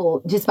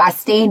labeled just by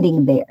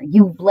standing there.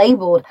 You've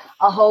labeled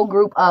a whole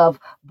group of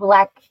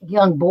Black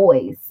young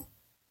boys.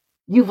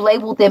 You've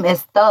labeled them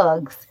as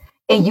thugs,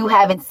 and you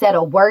haven't said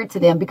a word to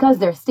them because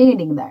they're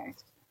standing there.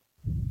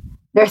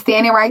 They're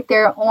standing right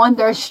there on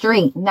their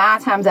street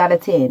 9 times out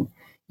of 10.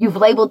 You've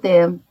labeled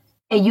them,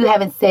 and you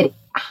haven't said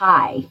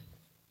hi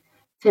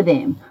to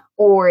them.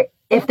 Or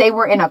if they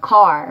were in a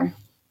car,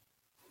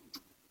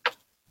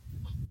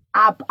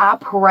 I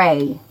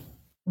pray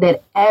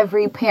that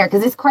every parent,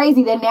 because it's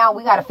crazy that now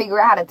we got to figure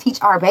out how to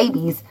teach our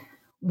babies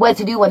what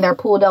to do when they're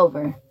pulled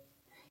over.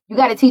 You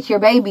got to teach your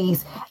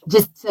babies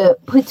just to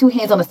put 2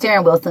 hands on the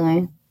steering wheel,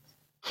 son.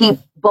 Keep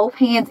both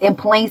hands in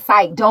plain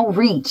sight. Don't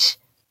reach.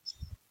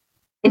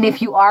 And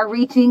if you are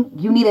reaching,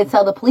 you need to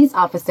tell the police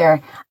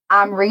officer,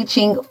 I'm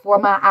reaching for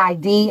my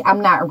ID. I'm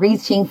not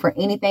reaching for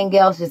anything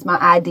else, just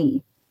my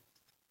ID.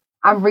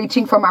 I'm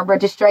reaching for my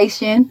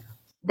registration.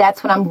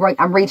 That's what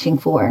I'm reaching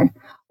for.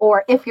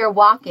 Or if you're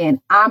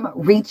walking, I'm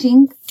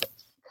reaching,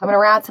 coming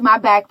around to my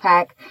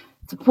backpack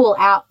to pull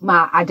out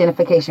my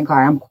identification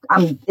card.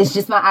 It's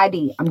just my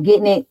ID. I'm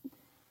getting it.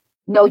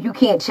 No, you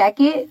can't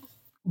check it,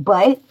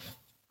 but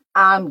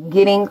I'm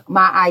getting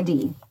my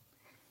ID.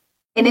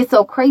 And it's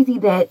so crazy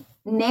that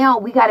now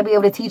we got to be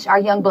able to teach our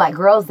young Black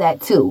girls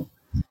that too,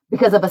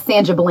 because of a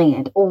Sandra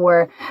Bland,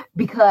 or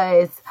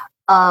because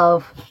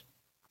of,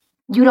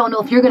 you don't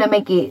know if you're going to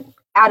make it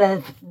out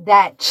of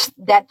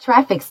that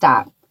traffic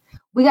stop.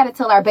 We got to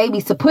tell our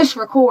babies to push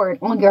record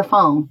on your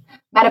phone.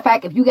 Matter of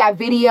fact, if you got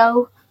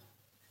video,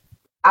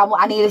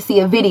 I need to see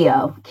a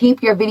video.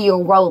 Keep your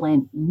video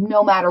rolling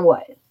no matter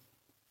what.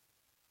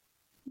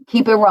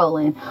 Keep it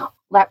rolling.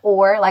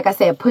 Like I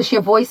said, push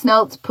your voice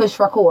notes, push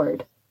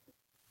record.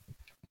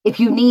 If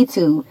you need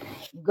to,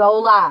 go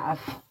live.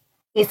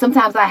 And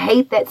sometimes I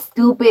hate that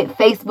stupid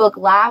Facebook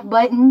Live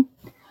button,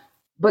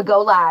 but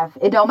go live.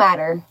 It don't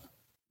matter.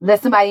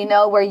 Let somebody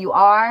know where you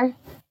are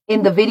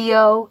in the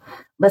video.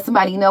 Let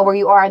somebody know where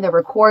you are in the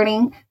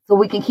recording so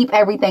we can keep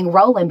everything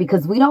rolling,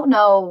 because we don't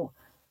know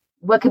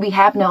what could be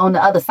happening on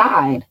the other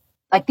side.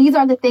 Like, these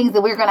are the things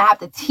that we're going to have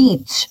to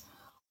teach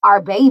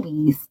our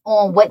babies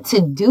on what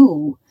to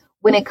do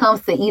when it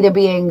comes to either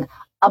being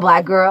a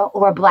Black girl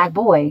or a Black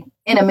boy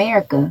in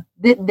America.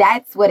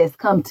 That's what it's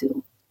come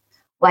to.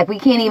 Like, we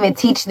can't even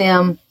teach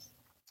them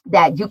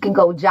that you can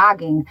go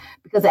jogging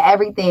because of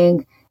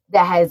everything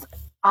that has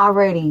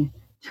already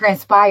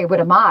transpired with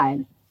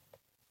Ahmad.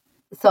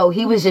 So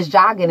he was just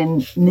jogging,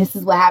 and this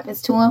is what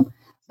happens to him.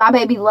 My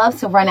baby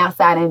loves to run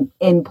outside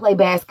and play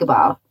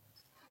basketball.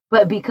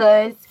 But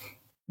because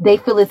they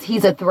feel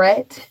he's a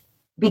threat,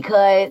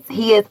 because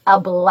he is a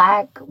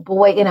black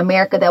boy in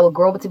America that will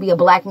grow up to be a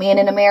black man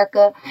in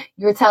America,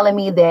 you're telling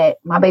me that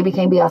my baby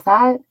can't be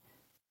outside?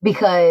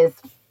 Because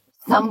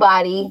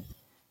somebody,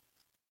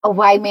 a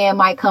white man,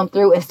 might come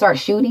through and start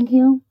shooting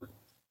him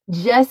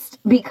just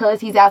because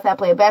he's outside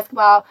playing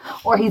basketball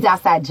or he's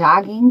outside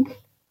jogging?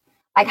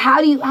 Like,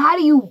 how do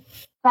you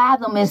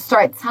fathom and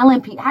start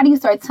telling people, how do you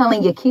start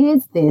telling your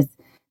kids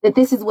that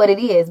this is what it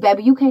is?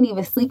 Baby, you can't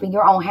even sleep in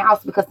your own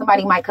house because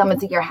somebody might come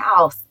into your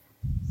house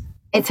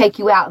and take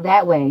you out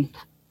that way.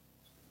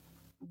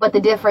 But the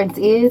difference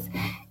is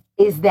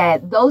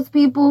that those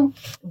people,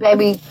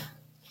 baby,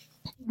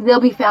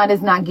 they'll be found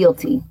as not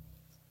guilty.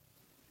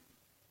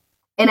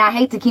 And I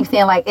hate to keep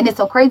saying and it's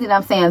so crazy that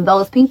I'm saying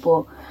those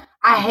people.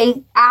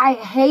 I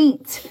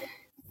hate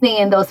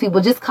saying those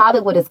people. Just call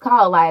it what it's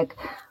called. Like,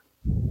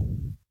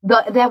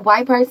 that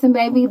white person,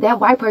 baby, that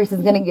white person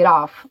is going to get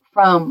off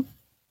from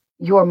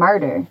your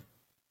murder.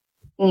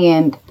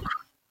 And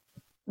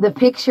the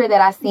picture that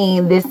I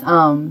seen this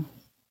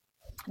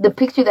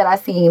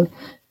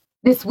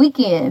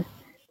weekend,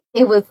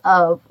 it was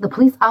of the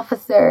police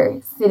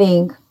officer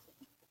sitting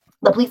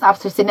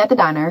at the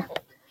diner,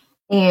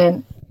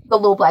 and the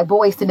little black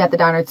boy sitting at the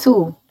diner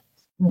too.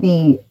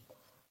 The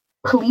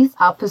police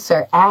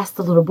officer asked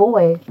the little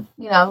boy,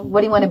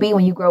 what do you want to be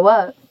when you grow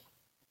up?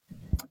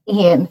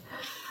 And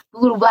the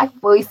little black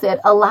boy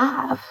said,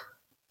 alive.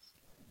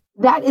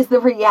 That is the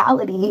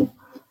reality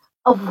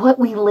of what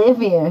we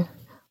live in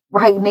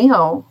right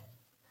now.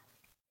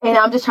 And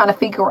I'm just trying to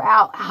figure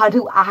out how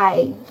do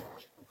I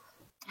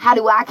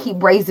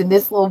keep raising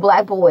this little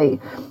black boy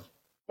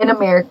in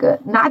America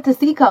not to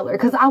see color,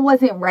 because I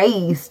wasn't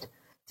raised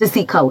to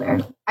see color.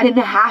 I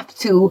didn't have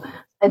to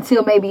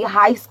until maybe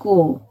high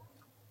school,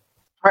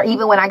 or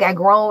even when I got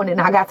grown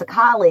and I got to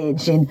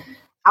college and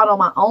out on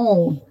my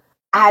own,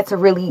 I had to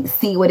really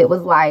see what it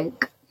was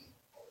like.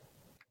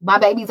 My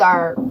babies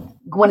are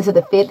going into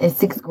the 5th and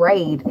 6th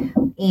grade,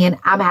 and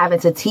I'm having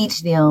to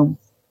teach them.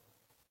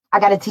 I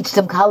got to teach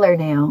them color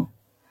now.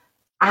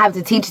 I have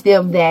to teach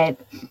them that,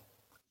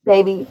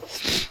 baby,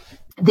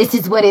 if this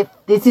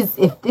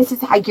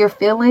is how you're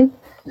feeling,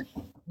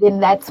 then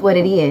that's what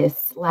it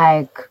is.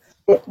 Like,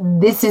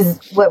 this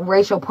is what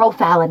racial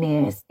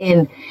profiling is.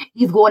 And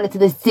he's going into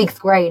the 6th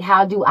grade.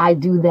 How do I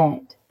do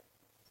that?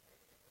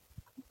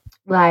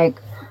 Like,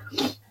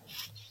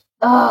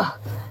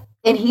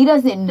 and he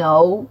doesn't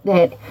know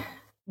that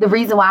the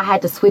reason why I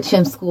had to switch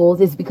him schools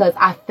is because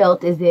I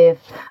felt as if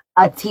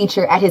a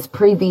teacher at his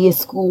previous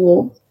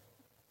school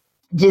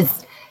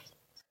just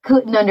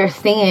couldn't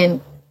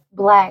understand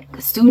black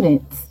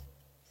students.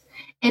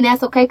 And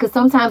that's okay, because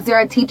sometimes there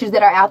are teachers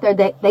that are out there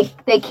that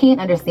they can't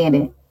understand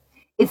it.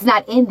 It's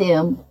not in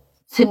them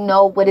to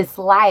know what it's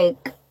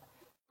like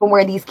from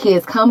where these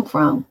kids come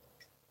from.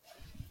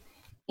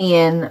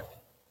 And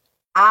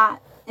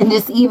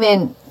just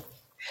even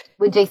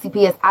with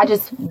JCPS,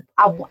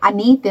 I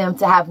need them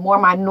to have more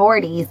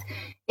minorities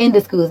in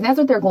the schools. And that's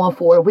what they're going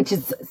for, which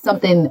is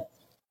something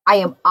I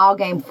am all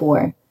game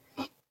for.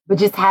 But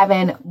just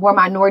having more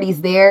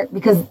minorities there,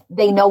 because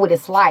they know what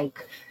it's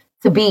like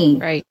to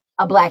be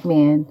a black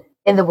man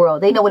in the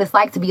world. They know what it's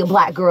like to be a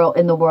black girl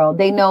in the world.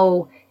 They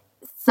know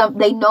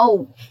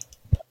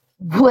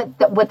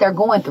what they're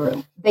going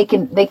through. They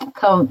can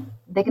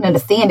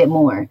understand it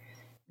more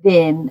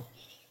than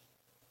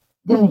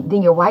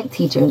your white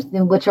teachers,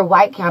 than what your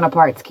white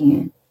counterparts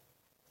can.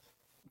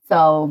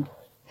 So,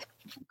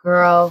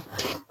 girl,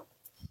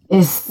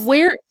 it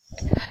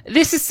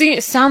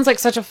sounds like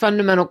such a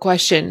fundamental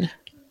question.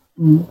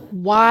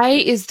 Mm-hmm. Why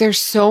is there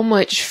so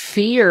much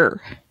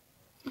fear?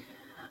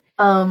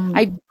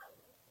 What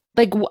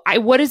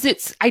is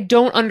it? I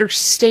don't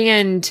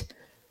understand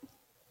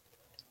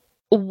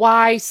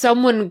why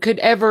someone could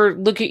ever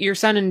look at your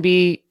son and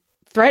be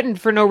threatened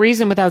for no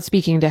reason without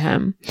speaking to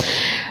him.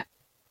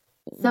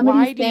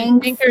 Why do you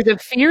think there's a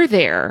fear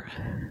there?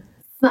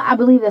 So I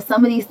believe that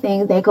some of these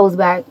things that goes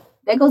back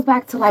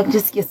to like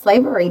just your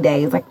slavery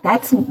days. Like,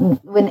 that's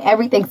when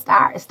everything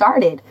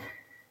started.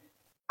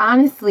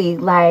 Honestly,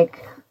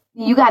 like,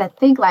 you got to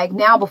think, like,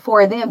 now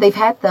before them, they've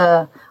had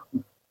that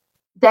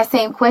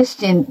same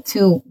question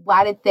to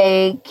why did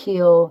they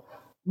kill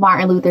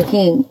Martin Luther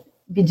King?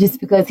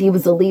 Just because he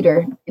was a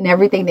leader in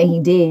everything that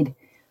he did.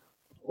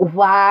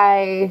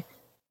 Why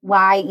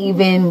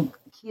even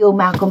kill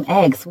Malcolm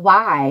X?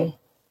 Why?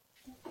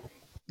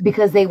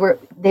 Because they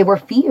were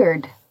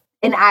feared.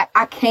 And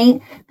I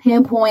can't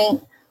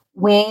pinpoint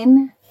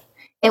when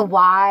and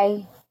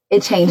why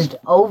it changed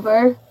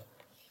over,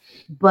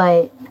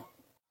 but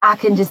I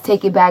can just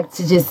take it back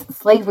to just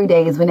slavery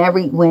days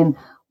when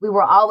we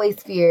were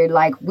always feared.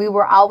 Like, we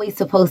were always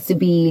supposed to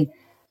be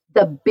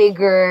the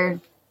bigger,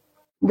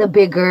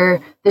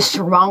 the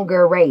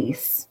stronger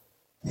race.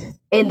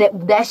 And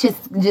that's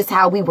just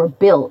how we were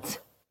built.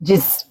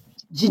 just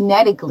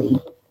genetically,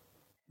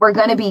 we're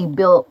going to be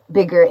built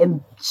bigger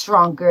and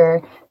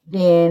stronger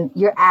than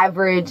your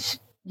average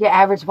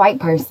white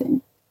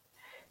person.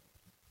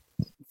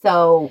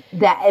 So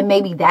that, and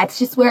maybe that's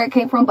just where it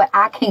came from, but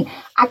I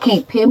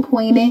can't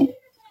pinpoint it.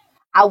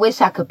 I wish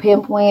I could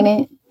pinpoint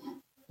it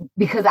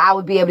because I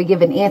would be able to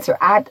give an answer.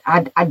 I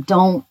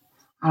don't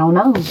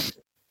know.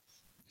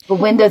 But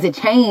when does it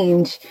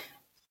change?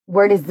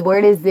 Where does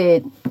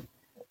it,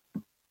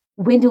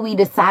 when do we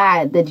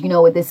decide that, you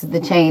know what, this is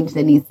the change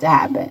that needs to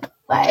happen?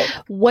 Like,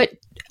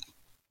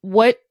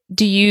 what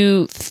do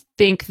you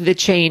think the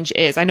change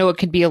is? I know it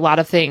could be a lot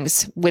of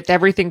things with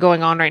everything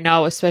going on right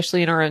now,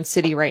 especially in our own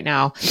city right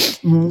now.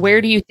 Mm-hmm.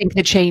 Where do you think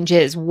the change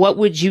is? What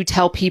would you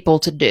tell people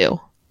to do?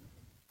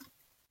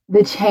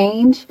 The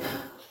change,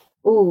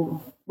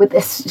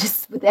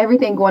 with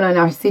everything going on in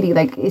our city,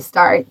 like it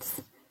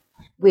starts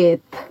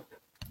with,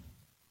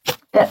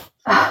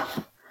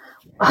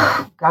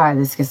 God,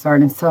 this gets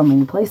started in so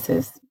many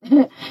places.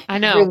 I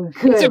know.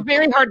 Really, it's a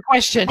very hard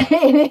question.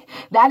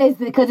 That is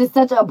because it's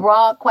such a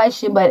broad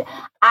question, but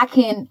I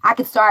can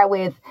start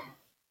with,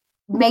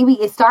 maybe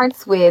it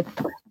starts with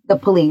the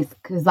police.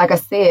 Because like I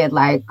said,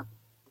 like,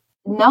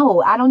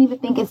 no, I don't even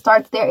think it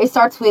starts there. It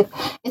starts with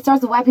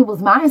white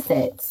people's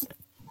mindsets.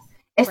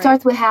 It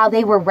starts with how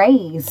they were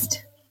raised.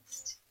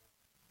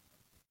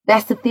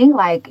 That's the thing.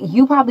 Like,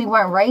 you probably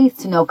weren't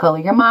raised to know color.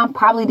 Your mom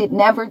probably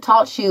never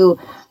taught you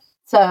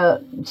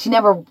she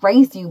never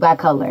raised you by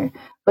color.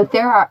 But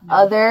there are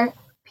other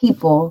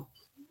people.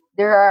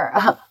 There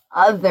are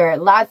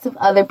lots of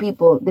other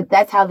people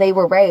that's how they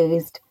were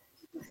raised.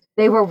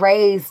 They were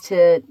raised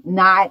to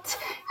not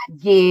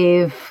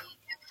give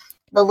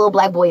the little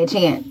black boy a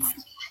chance.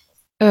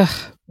 Ugh.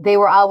 They've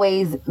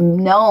always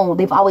known,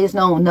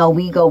 no,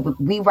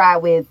 we ride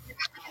with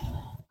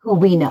who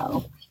we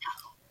know.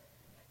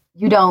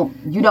 You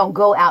don't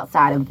go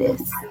outside of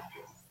this.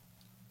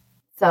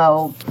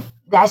 So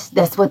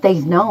that's what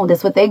they've known.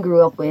 That's what they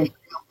grew up with.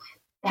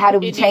 How do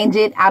we change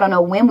it? I don't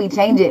know when we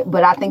change it,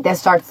 but I think that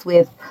starts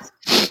with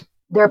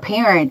their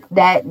parent.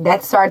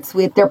 That starts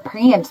with their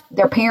parents'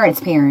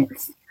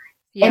 parents.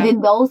 Yeah. And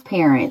then those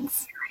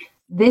parents.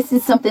 This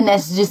is something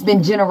that's just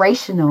been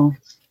generational.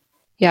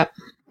 Yep.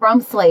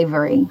 From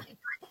slavery.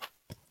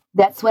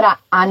 That's what I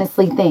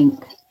honestly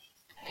think.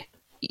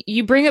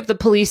 You bring up the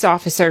police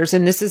officers,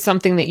 and this is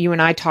something that you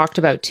and I talked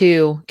about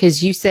too,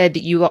 because you said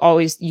that you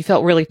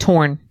felt really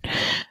torn,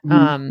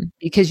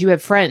 because you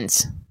have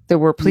friends that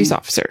were police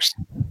officers.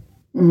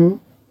 Mm-hmm.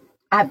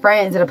 I have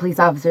friends that are police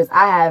officers.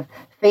 I have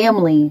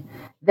family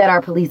that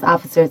are police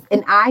officers,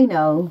 and I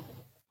know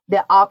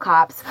that all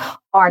cops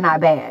are not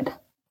bad.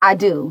 I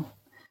do.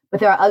 But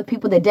there are other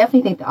people that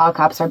definitely think that all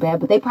cops are bad,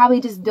 but they probably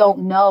just don't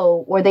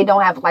know, or they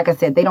don't have, like I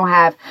said, they don't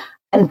have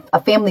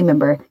a family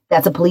member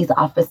that's a police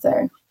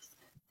officer.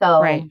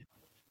 So right.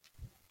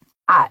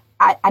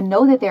 I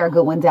know that there are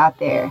good ones out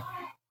there.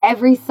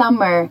 Every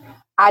summer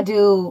I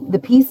do the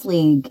Peace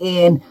League,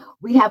 and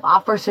we have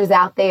officers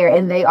out there,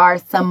 and they are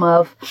some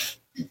of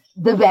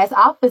the best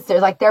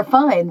officers. Like, they're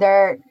fun.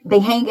 They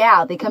hang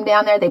out. They come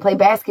down there. They play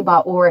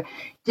basketball, or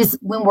just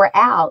when we're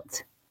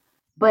out.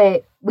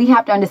 But we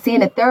have to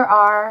understand that there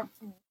are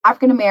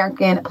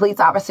African-American police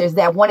officers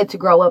that wanted to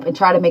grow up and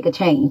try to make a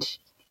change.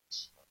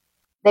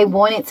 They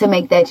wanted to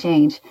make that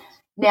change.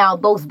 Now,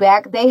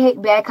 they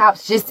hate bad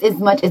cops just as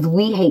much as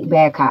we hate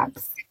bad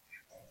cops.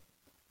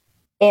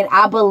 And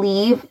I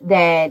believe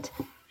that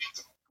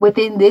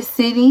within this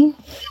city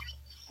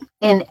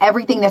and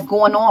everything that's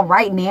going on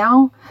right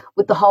now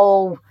with the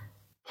whole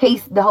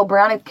case, the whole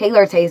Breonna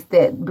Taylor case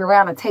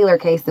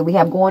that we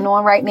have going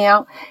on right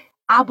now,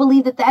 I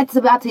believe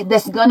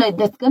that's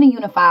gonna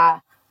unify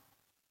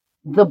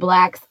the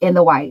blacks and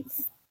the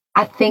whites.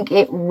 I think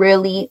it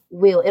really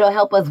will. It'll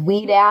help us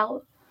weed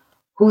out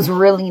who's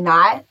really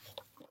not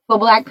for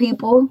black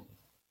people,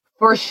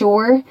 for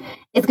sure.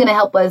 It's gonna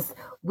help us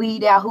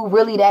weed out who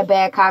really that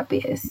bad cop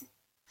is.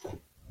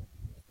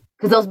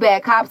 Because those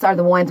bad cops are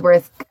the ones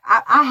where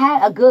I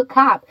had a good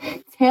cop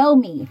tell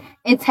me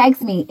and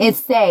text me and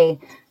say,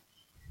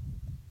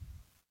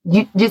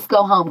 you just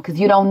go home because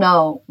you don't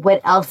know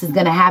what else is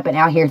going to happen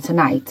out here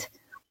tonight.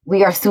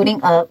 We are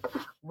suiting up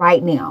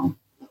right now.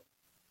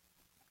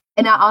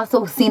 And I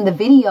also seen the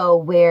video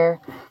where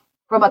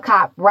from a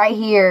cop right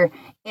here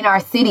in our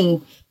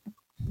city,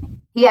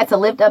 he had to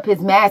lift up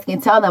his mask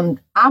and tell them,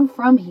 I'm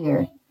from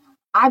here.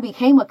 I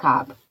became a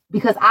cop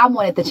because I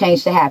wanted the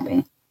change to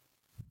happen.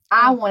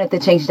 I wanted the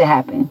change to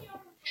happen.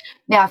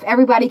 Now, if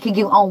everybody can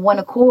get on one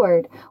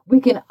accord, we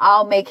can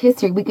all make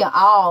history. We can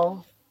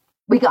all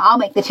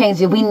make the change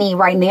that we need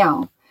right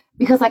now.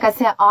 Because like I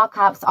said, all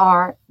cops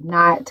are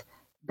not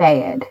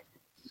bad.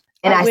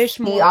 And I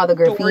see all the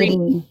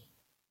graffiti.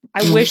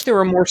 I wish there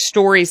were more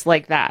stories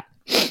like that.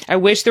 I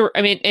wish there were,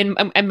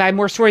 and by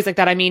more stories like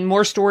that, I mean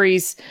more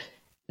stories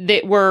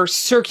that were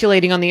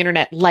circulating on the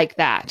internet like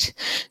that.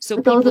 So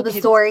but those are the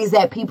stories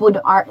that people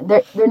they're not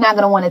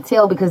going to want to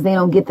tell because they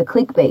don't get the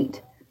clickbait.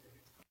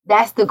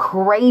 That's the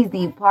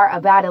crazy part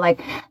about it.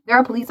 Like, there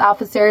are police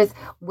officers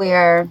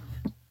where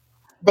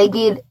They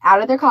get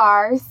out of their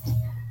cars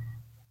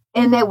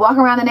and they walk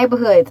around the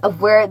neighborhoods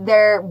of where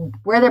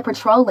they're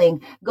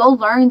patrolling. Go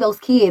learn those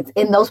kids,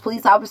 and those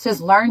police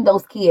officers learn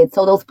those kids.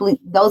 So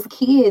those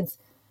kids,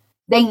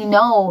 they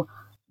know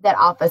that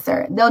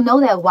officer. They'll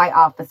know that white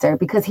officer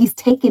because he's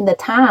taking the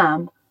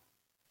time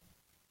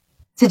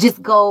to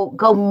just go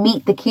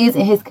meet the kids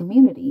in his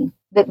community.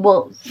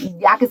 Well,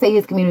 I can say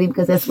his community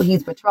because that's what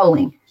he's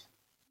patrolling.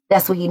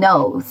 That's what he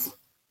knows.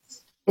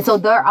 And so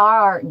there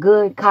are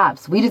good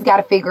cops. We just got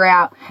to figure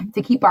out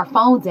to keep our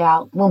phones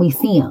out when we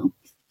see them.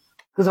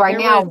 Because right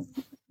now,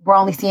 we're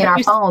only seeing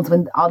our phones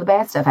when all the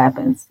bad stuff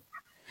happens.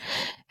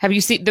 Have you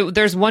seen,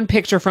 there's one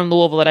picture from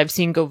Louisville that I've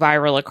seen go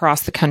viral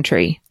across the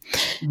country.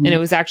 Mm-hmm. And it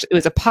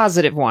was a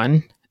positive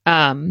one.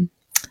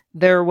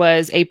 There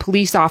was a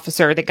police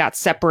officer that got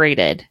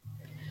separated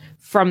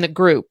from the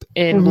group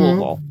in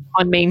Louisville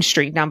on Main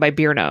Street down by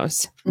Beer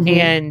Nose.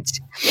 And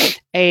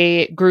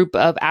a group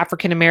of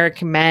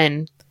African-American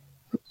men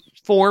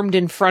formed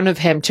in front of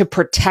him to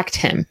protect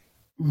him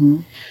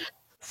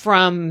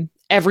from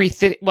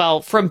everything.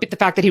 Well, from the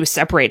fact that he was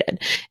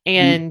separated.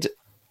 And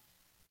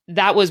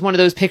that was one of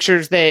those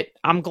pictures that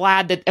I'm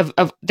glad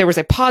that there was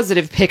a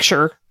positive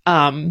picture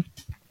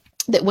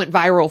that went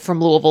viral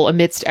from Louisville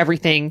amidst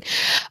everything.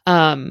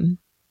 I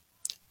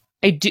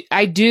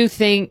do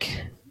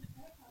think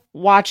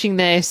watching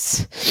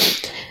this,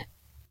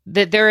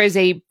 that there is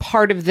a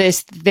part of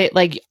this that,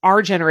 like,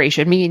 our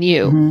generation, me and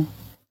you,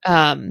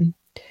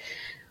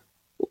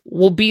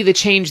 will be the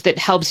change that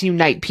helps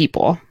unite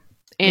people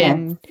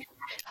and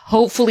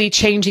hopefully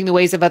changing the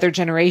ways of other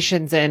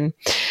generations. And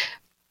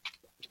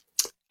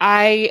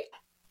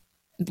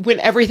when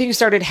everything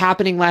started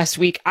happening last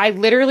week, I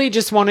literally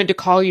just wanted to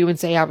call you and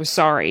say I was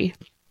sorry.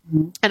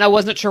 And I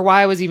wasn't sure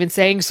why I was even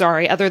saying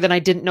sorry, other than I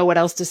didn't know what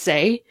else to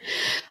say.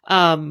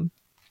 And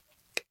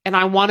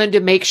I wanted to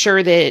make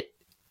sure that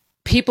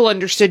people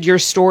understood your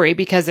story,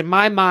 because in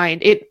my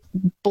mind, it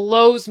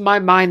blows my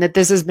mind that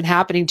this has been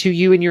happening to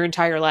you in your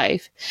entire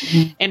life.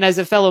 And as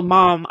a fellow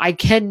mom, I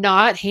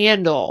cannot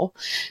handle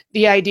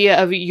the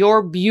idea of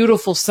your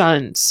beautiful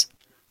sons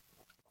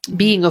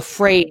being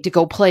afraid to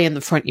go play in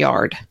the front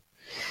yard,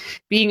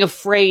 being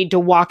afraid to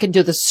walk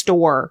into the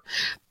store,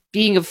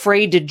 being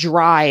afraid to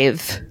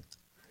drive.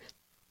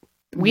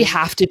 We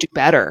have to do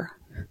better.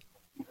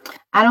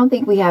 I don't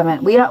think we don't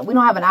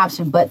have an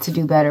option but to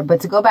do better. But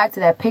to go back to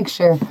that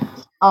picture,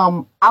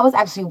 I was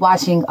actually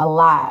watching a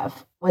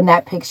live when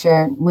that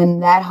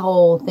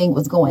whole thing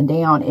was going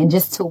down, and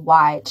just to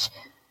watch,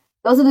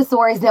 those are the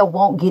stories that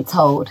won't get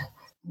told.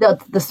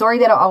 The story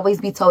that'll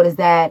always be told is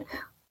that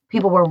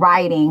people were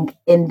rioting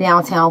in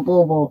downtown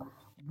Louisville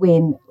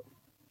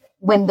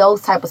when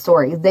those type of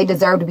stories, they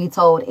deserve to be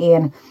told.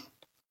 And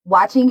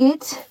watching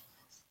it,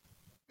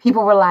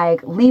 people were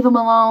like, leave him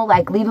alone.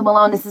 Like, leave him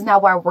alone. This is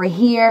not why we're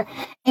here.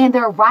 And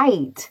they're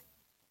right.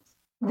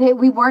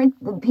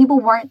 People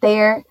weren't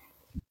there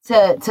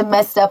to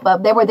mess stuff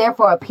up. They were there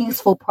for a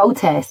peaceful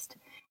protest.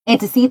 And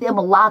to see them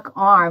lock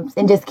arms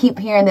and just keep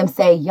hearing them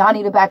say, y'all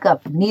need to back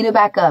up. Need to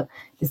back up.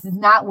 This is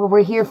not what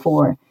we're here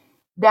for.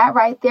 That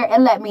right there,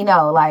 and let me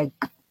know, like,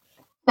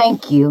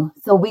 thank you.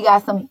 So we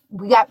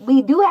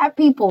do have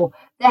people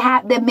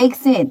that make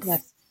sense.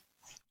 Yes.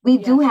 We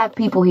do have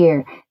people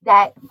here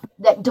that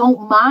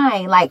don't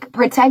mind, like,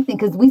 protecting,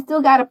 because we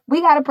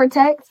gotta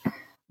protect.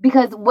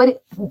 Because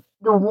the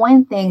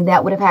one thing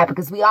that would have happened,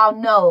 because we all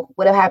know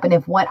what would have happened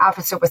if one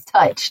officer was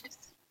touched,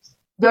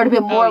 there would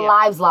have been more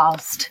lives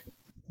lost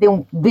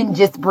than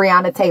just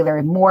Breonna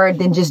Taylor, more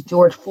than just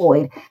George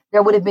Floyd.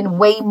 There would have been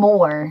way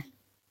more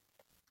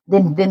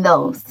than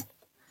those.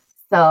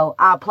 So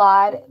I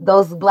applaud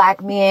those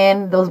black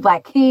men, those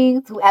black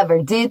kings,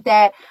 whoever did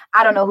that.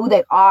 I don't know who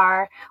they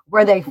are,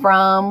 where they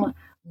from,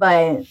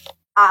 but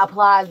I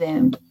applaud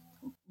them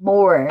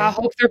more. I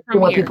hope they're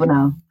from what here. People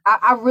know.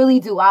 I really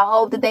do. I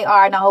hope that they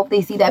are, and I hope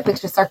they see that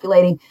picture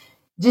circulating,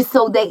 just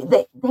so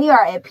they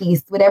are at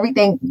peace with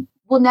everything.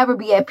 We'll never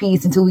be at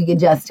peace until we get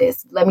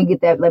justice. Let me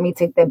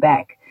take that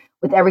back,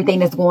 with everything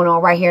that's going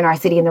on right here in our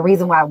city, and the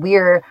reason why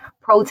we're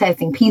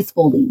protesting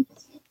peacefully.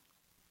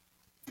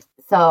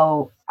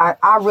 So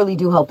I really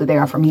do hope that they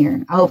are from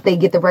here. I hope they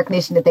get the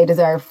recognition that they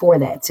deserve for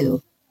that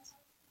too.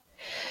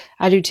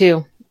 I do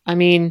too. I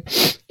mean,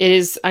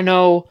 I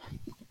know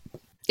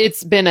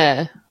it's been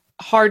a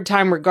hard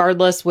time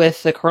regardless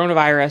with the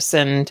coronavirus.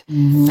 And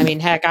I mean,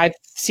 heck, I've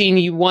seen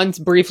you once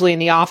briefly in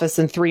the office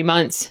in 3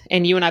 months,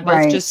 and you and I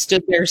both just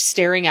stood there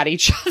staring at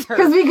each other.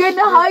 Because we couldn't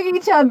hug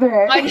each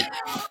other.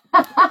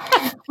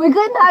 We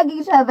couldn't hug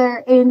each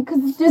other, and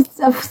because it's just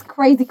a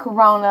crazy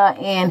corona,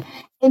 and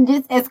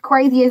just as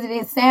crazy as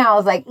it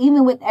sounds, like,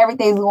 even with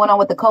everything going on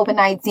with the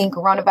COVID-19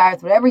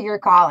 coronavirus, whatever you're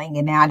calling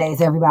it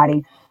nowadays,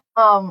 everybody,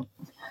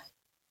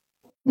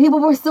 people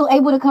were still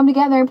able to come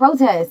together and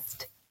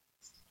protest.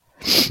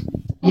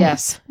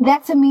 Yes.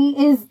 That to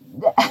me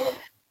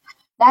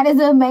that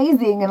is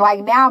amazing. And, like,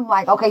 now I'm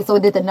like, okay, so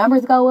did the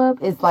numbers go up?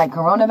 It's like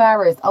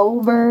coronavirus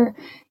over,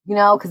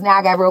 because now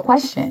I got real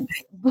questions.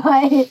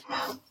 But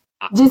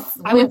just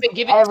I would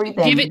give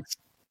everything.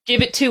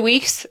 Give it 2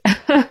 weeks.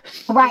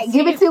 Right.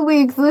 Give it 2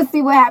 weeks. Let's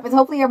see what happens.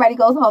 Hopefully everybody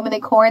goes home and they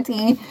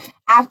quarantine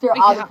after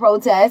all the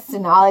protests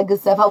and all that good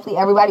stuff. Hopefully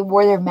everybody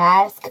wore their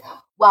mask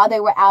while they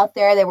were out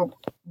there.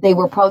 They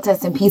were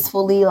protesting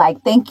peacefully.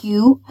 Like, thank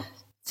you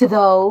to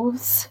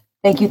those.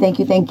 Thank you, thank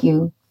you, thank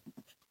you.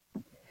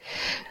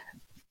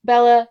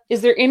 Bella,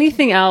 is there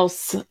anything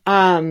else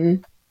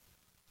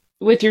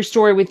with your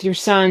story with your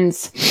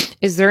sons?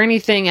 Is there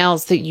anything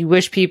else that you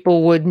wish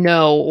people would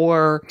know,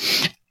 or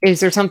is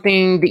there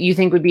something that you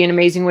think would be an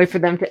amazing way for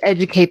them to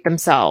educate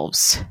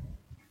themselves?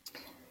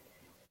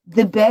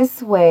 The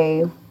best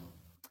way,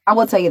 I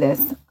will tell you this,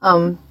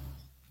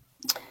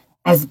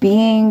 as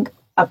being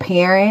a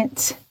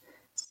parent,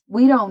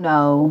 we don't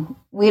know.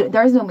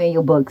 There's no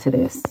manual book to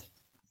this.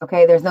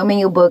 Okay, there's no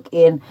manual book,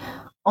 and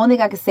only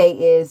thing I can say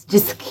is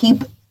just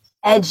keep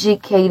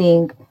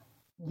educating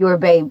your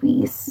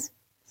babies.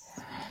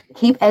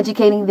 Keep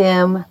educating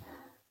them.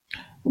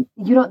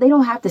 They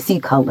don't have to see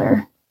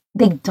color.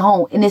 They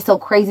don't. And it's so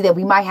crazy that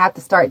we might have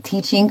to start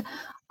teaching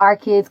our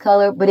kids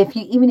color. But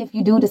even if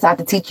you do decide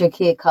to teach your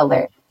kid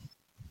color,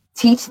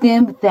 teach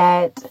them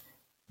that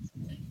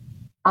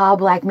all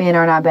Black men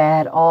are not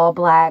bad. All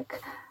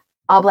black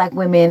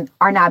women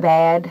are not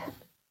bad.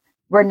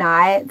 We're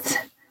not.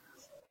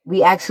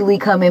 We actually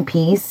come in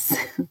peace.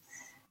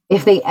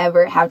 If they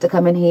ever have to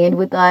come in hand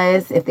with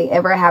us, if they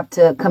ever have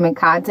to come in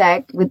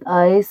contact with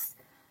us,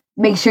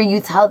 make sure you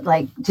tell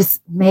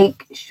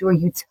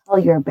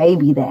your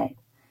baby that.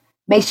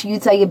 Make sure you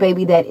tell your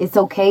baby that it's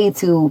okay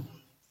to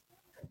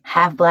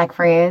have Black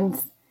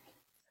friends.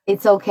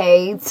 It's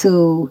okay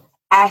to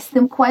ask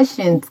them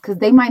questions because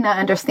they might not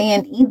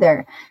understand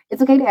either.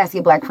 It's okay to ask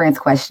your Black friends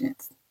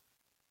questions.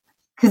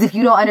 Because if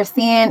you don't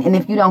understand and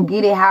if you don't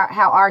get it,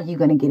 how are you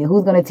going to get it?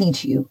 Who's going to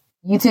teach you?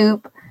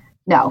 YouTube?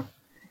 No.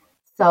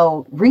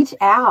 So reach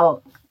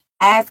out,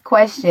 ask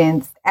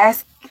questions,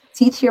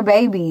 teach your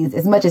babies.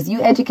 As much as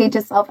you educate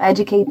yourself,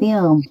 educate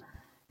them.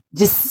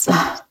 Just...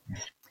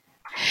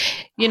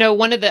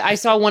 I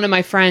saw one of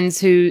my friends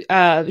who,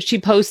 she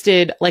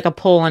posted like a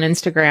poll on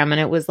Instagram, and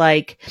it was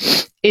like,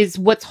 is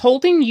what's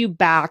holding you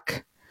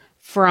back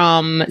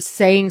from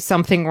saying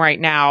something right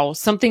now,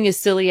 something as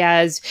silly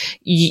as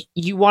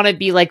you want to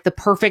be like the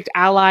perfect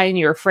ally and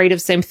you're afraid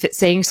of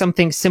saying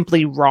something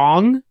simply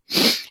wrong.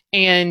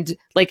 And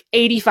like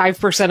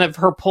 85% of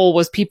her poll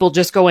was people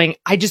just going,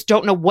 I just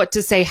don't know what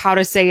to say, how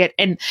to say it,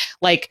 and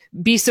like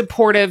be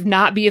supportive,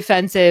 not be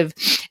offensive.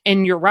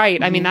 And you're right.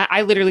 Mm-hmm. I mean,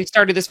 I literally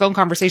started this phone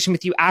conversation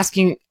with you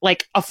asking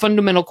like a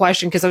fundamental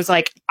question because I was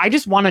like, I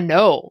just want to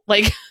know.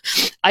 Like,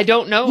 I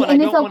don't know. Yeah,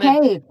 and it's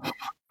okay.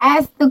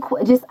 Ask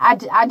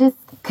I just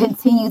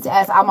continue to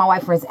ask all my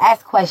white friends,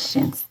 ask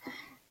questions.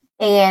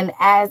 And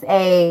as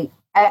a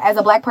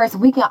Black person,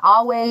 we can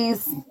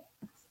always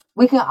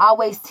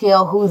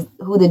tell who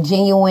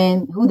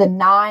the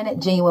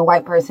non-genuine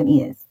white person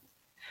is.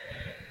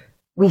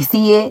 We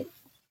see it,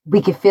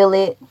 we can feel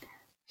it,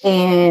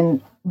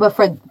 but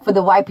for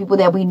the white people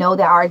that we know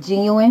that are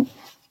genuine,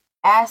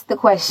 ask the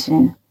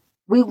question.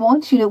 We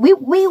want to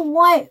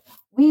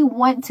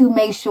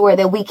make sure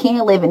that we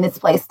can live in this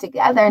place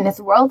together, in this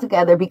world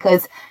together,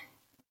 because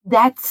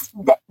that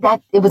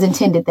it was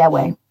intended that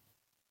way,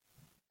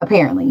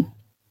 apparently,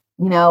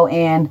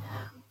 and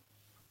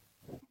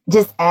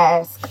just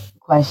ask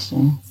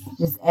questions.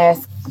 Just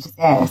ask.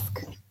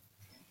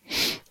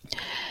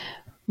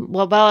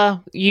 Well,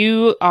 Bella,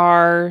 you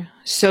are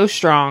so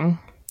strong.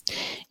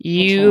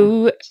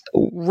 You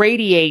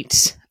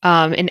radiate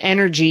an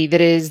energy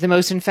that is the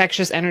most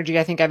infectious energy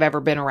I think I've ever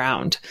been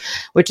around,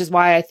 which is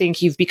why I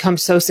think you've become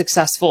so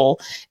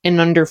successful in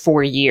under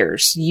 4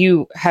 years.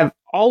 You have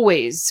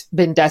always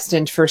been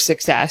destined for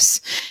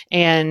success.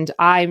 And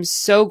I'm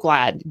so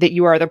glad that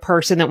you are the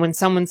person that when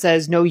someone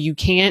says, no, you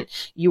can't,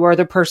 you are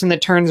the person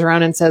that turns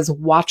around and says,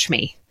 watch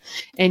me.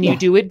 And you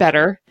do it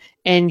better.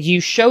 And you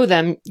show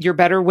them you're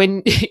better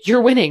when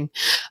you're winning.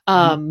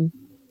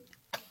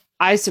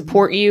 I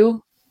support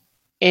you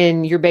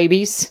and your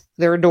babies.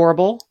 They're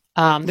adorable.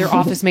 They're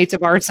office mates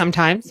of ours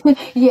sometimes.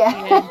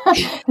 Yeah.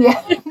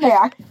 Yeah, they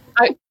are.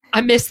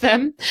 I miss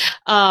them.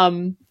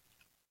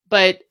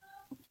 But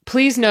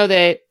please know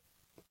that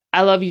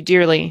I love you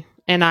dearly,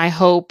 and I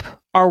hope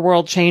our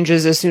world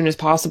changes as soon as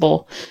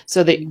possible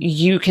so that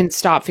you can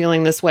stop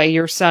feeling this way,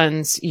 your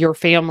sons, your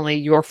family,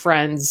 your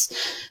friends,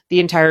 the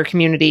entire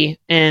community.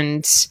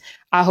 And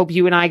I hope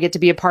you and I get to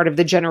be a part of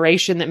the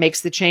generation that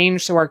makes the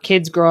change so our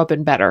kids grow up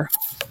and better.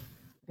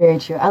 Very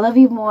true. I love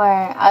you more.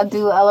 I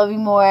do. I love you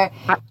more.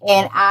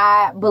 And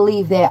I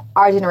believe that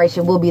our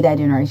generation will be that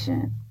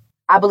generation.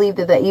 I believe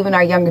that even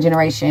our younger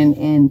generation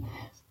and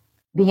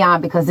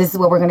beyond, because this is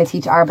what we're going to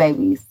teach our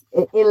babies.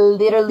 It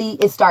literally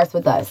starts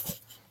with us.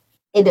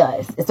 It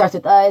does. It starts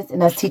with us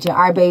and us teaching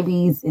our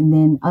babies, and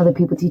then other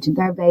people teaching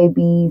their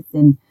babies.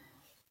 And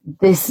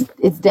it's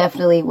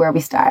definitely where we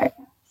start.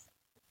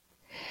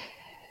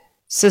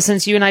 So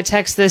since you and I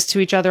text this to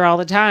each other all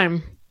the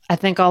time, I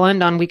think I'll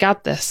end on, we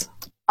got this.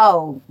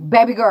 Oh,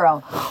 baby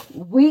girl,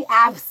 we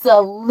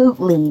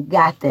absolutely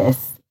got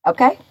this.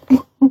 Okay?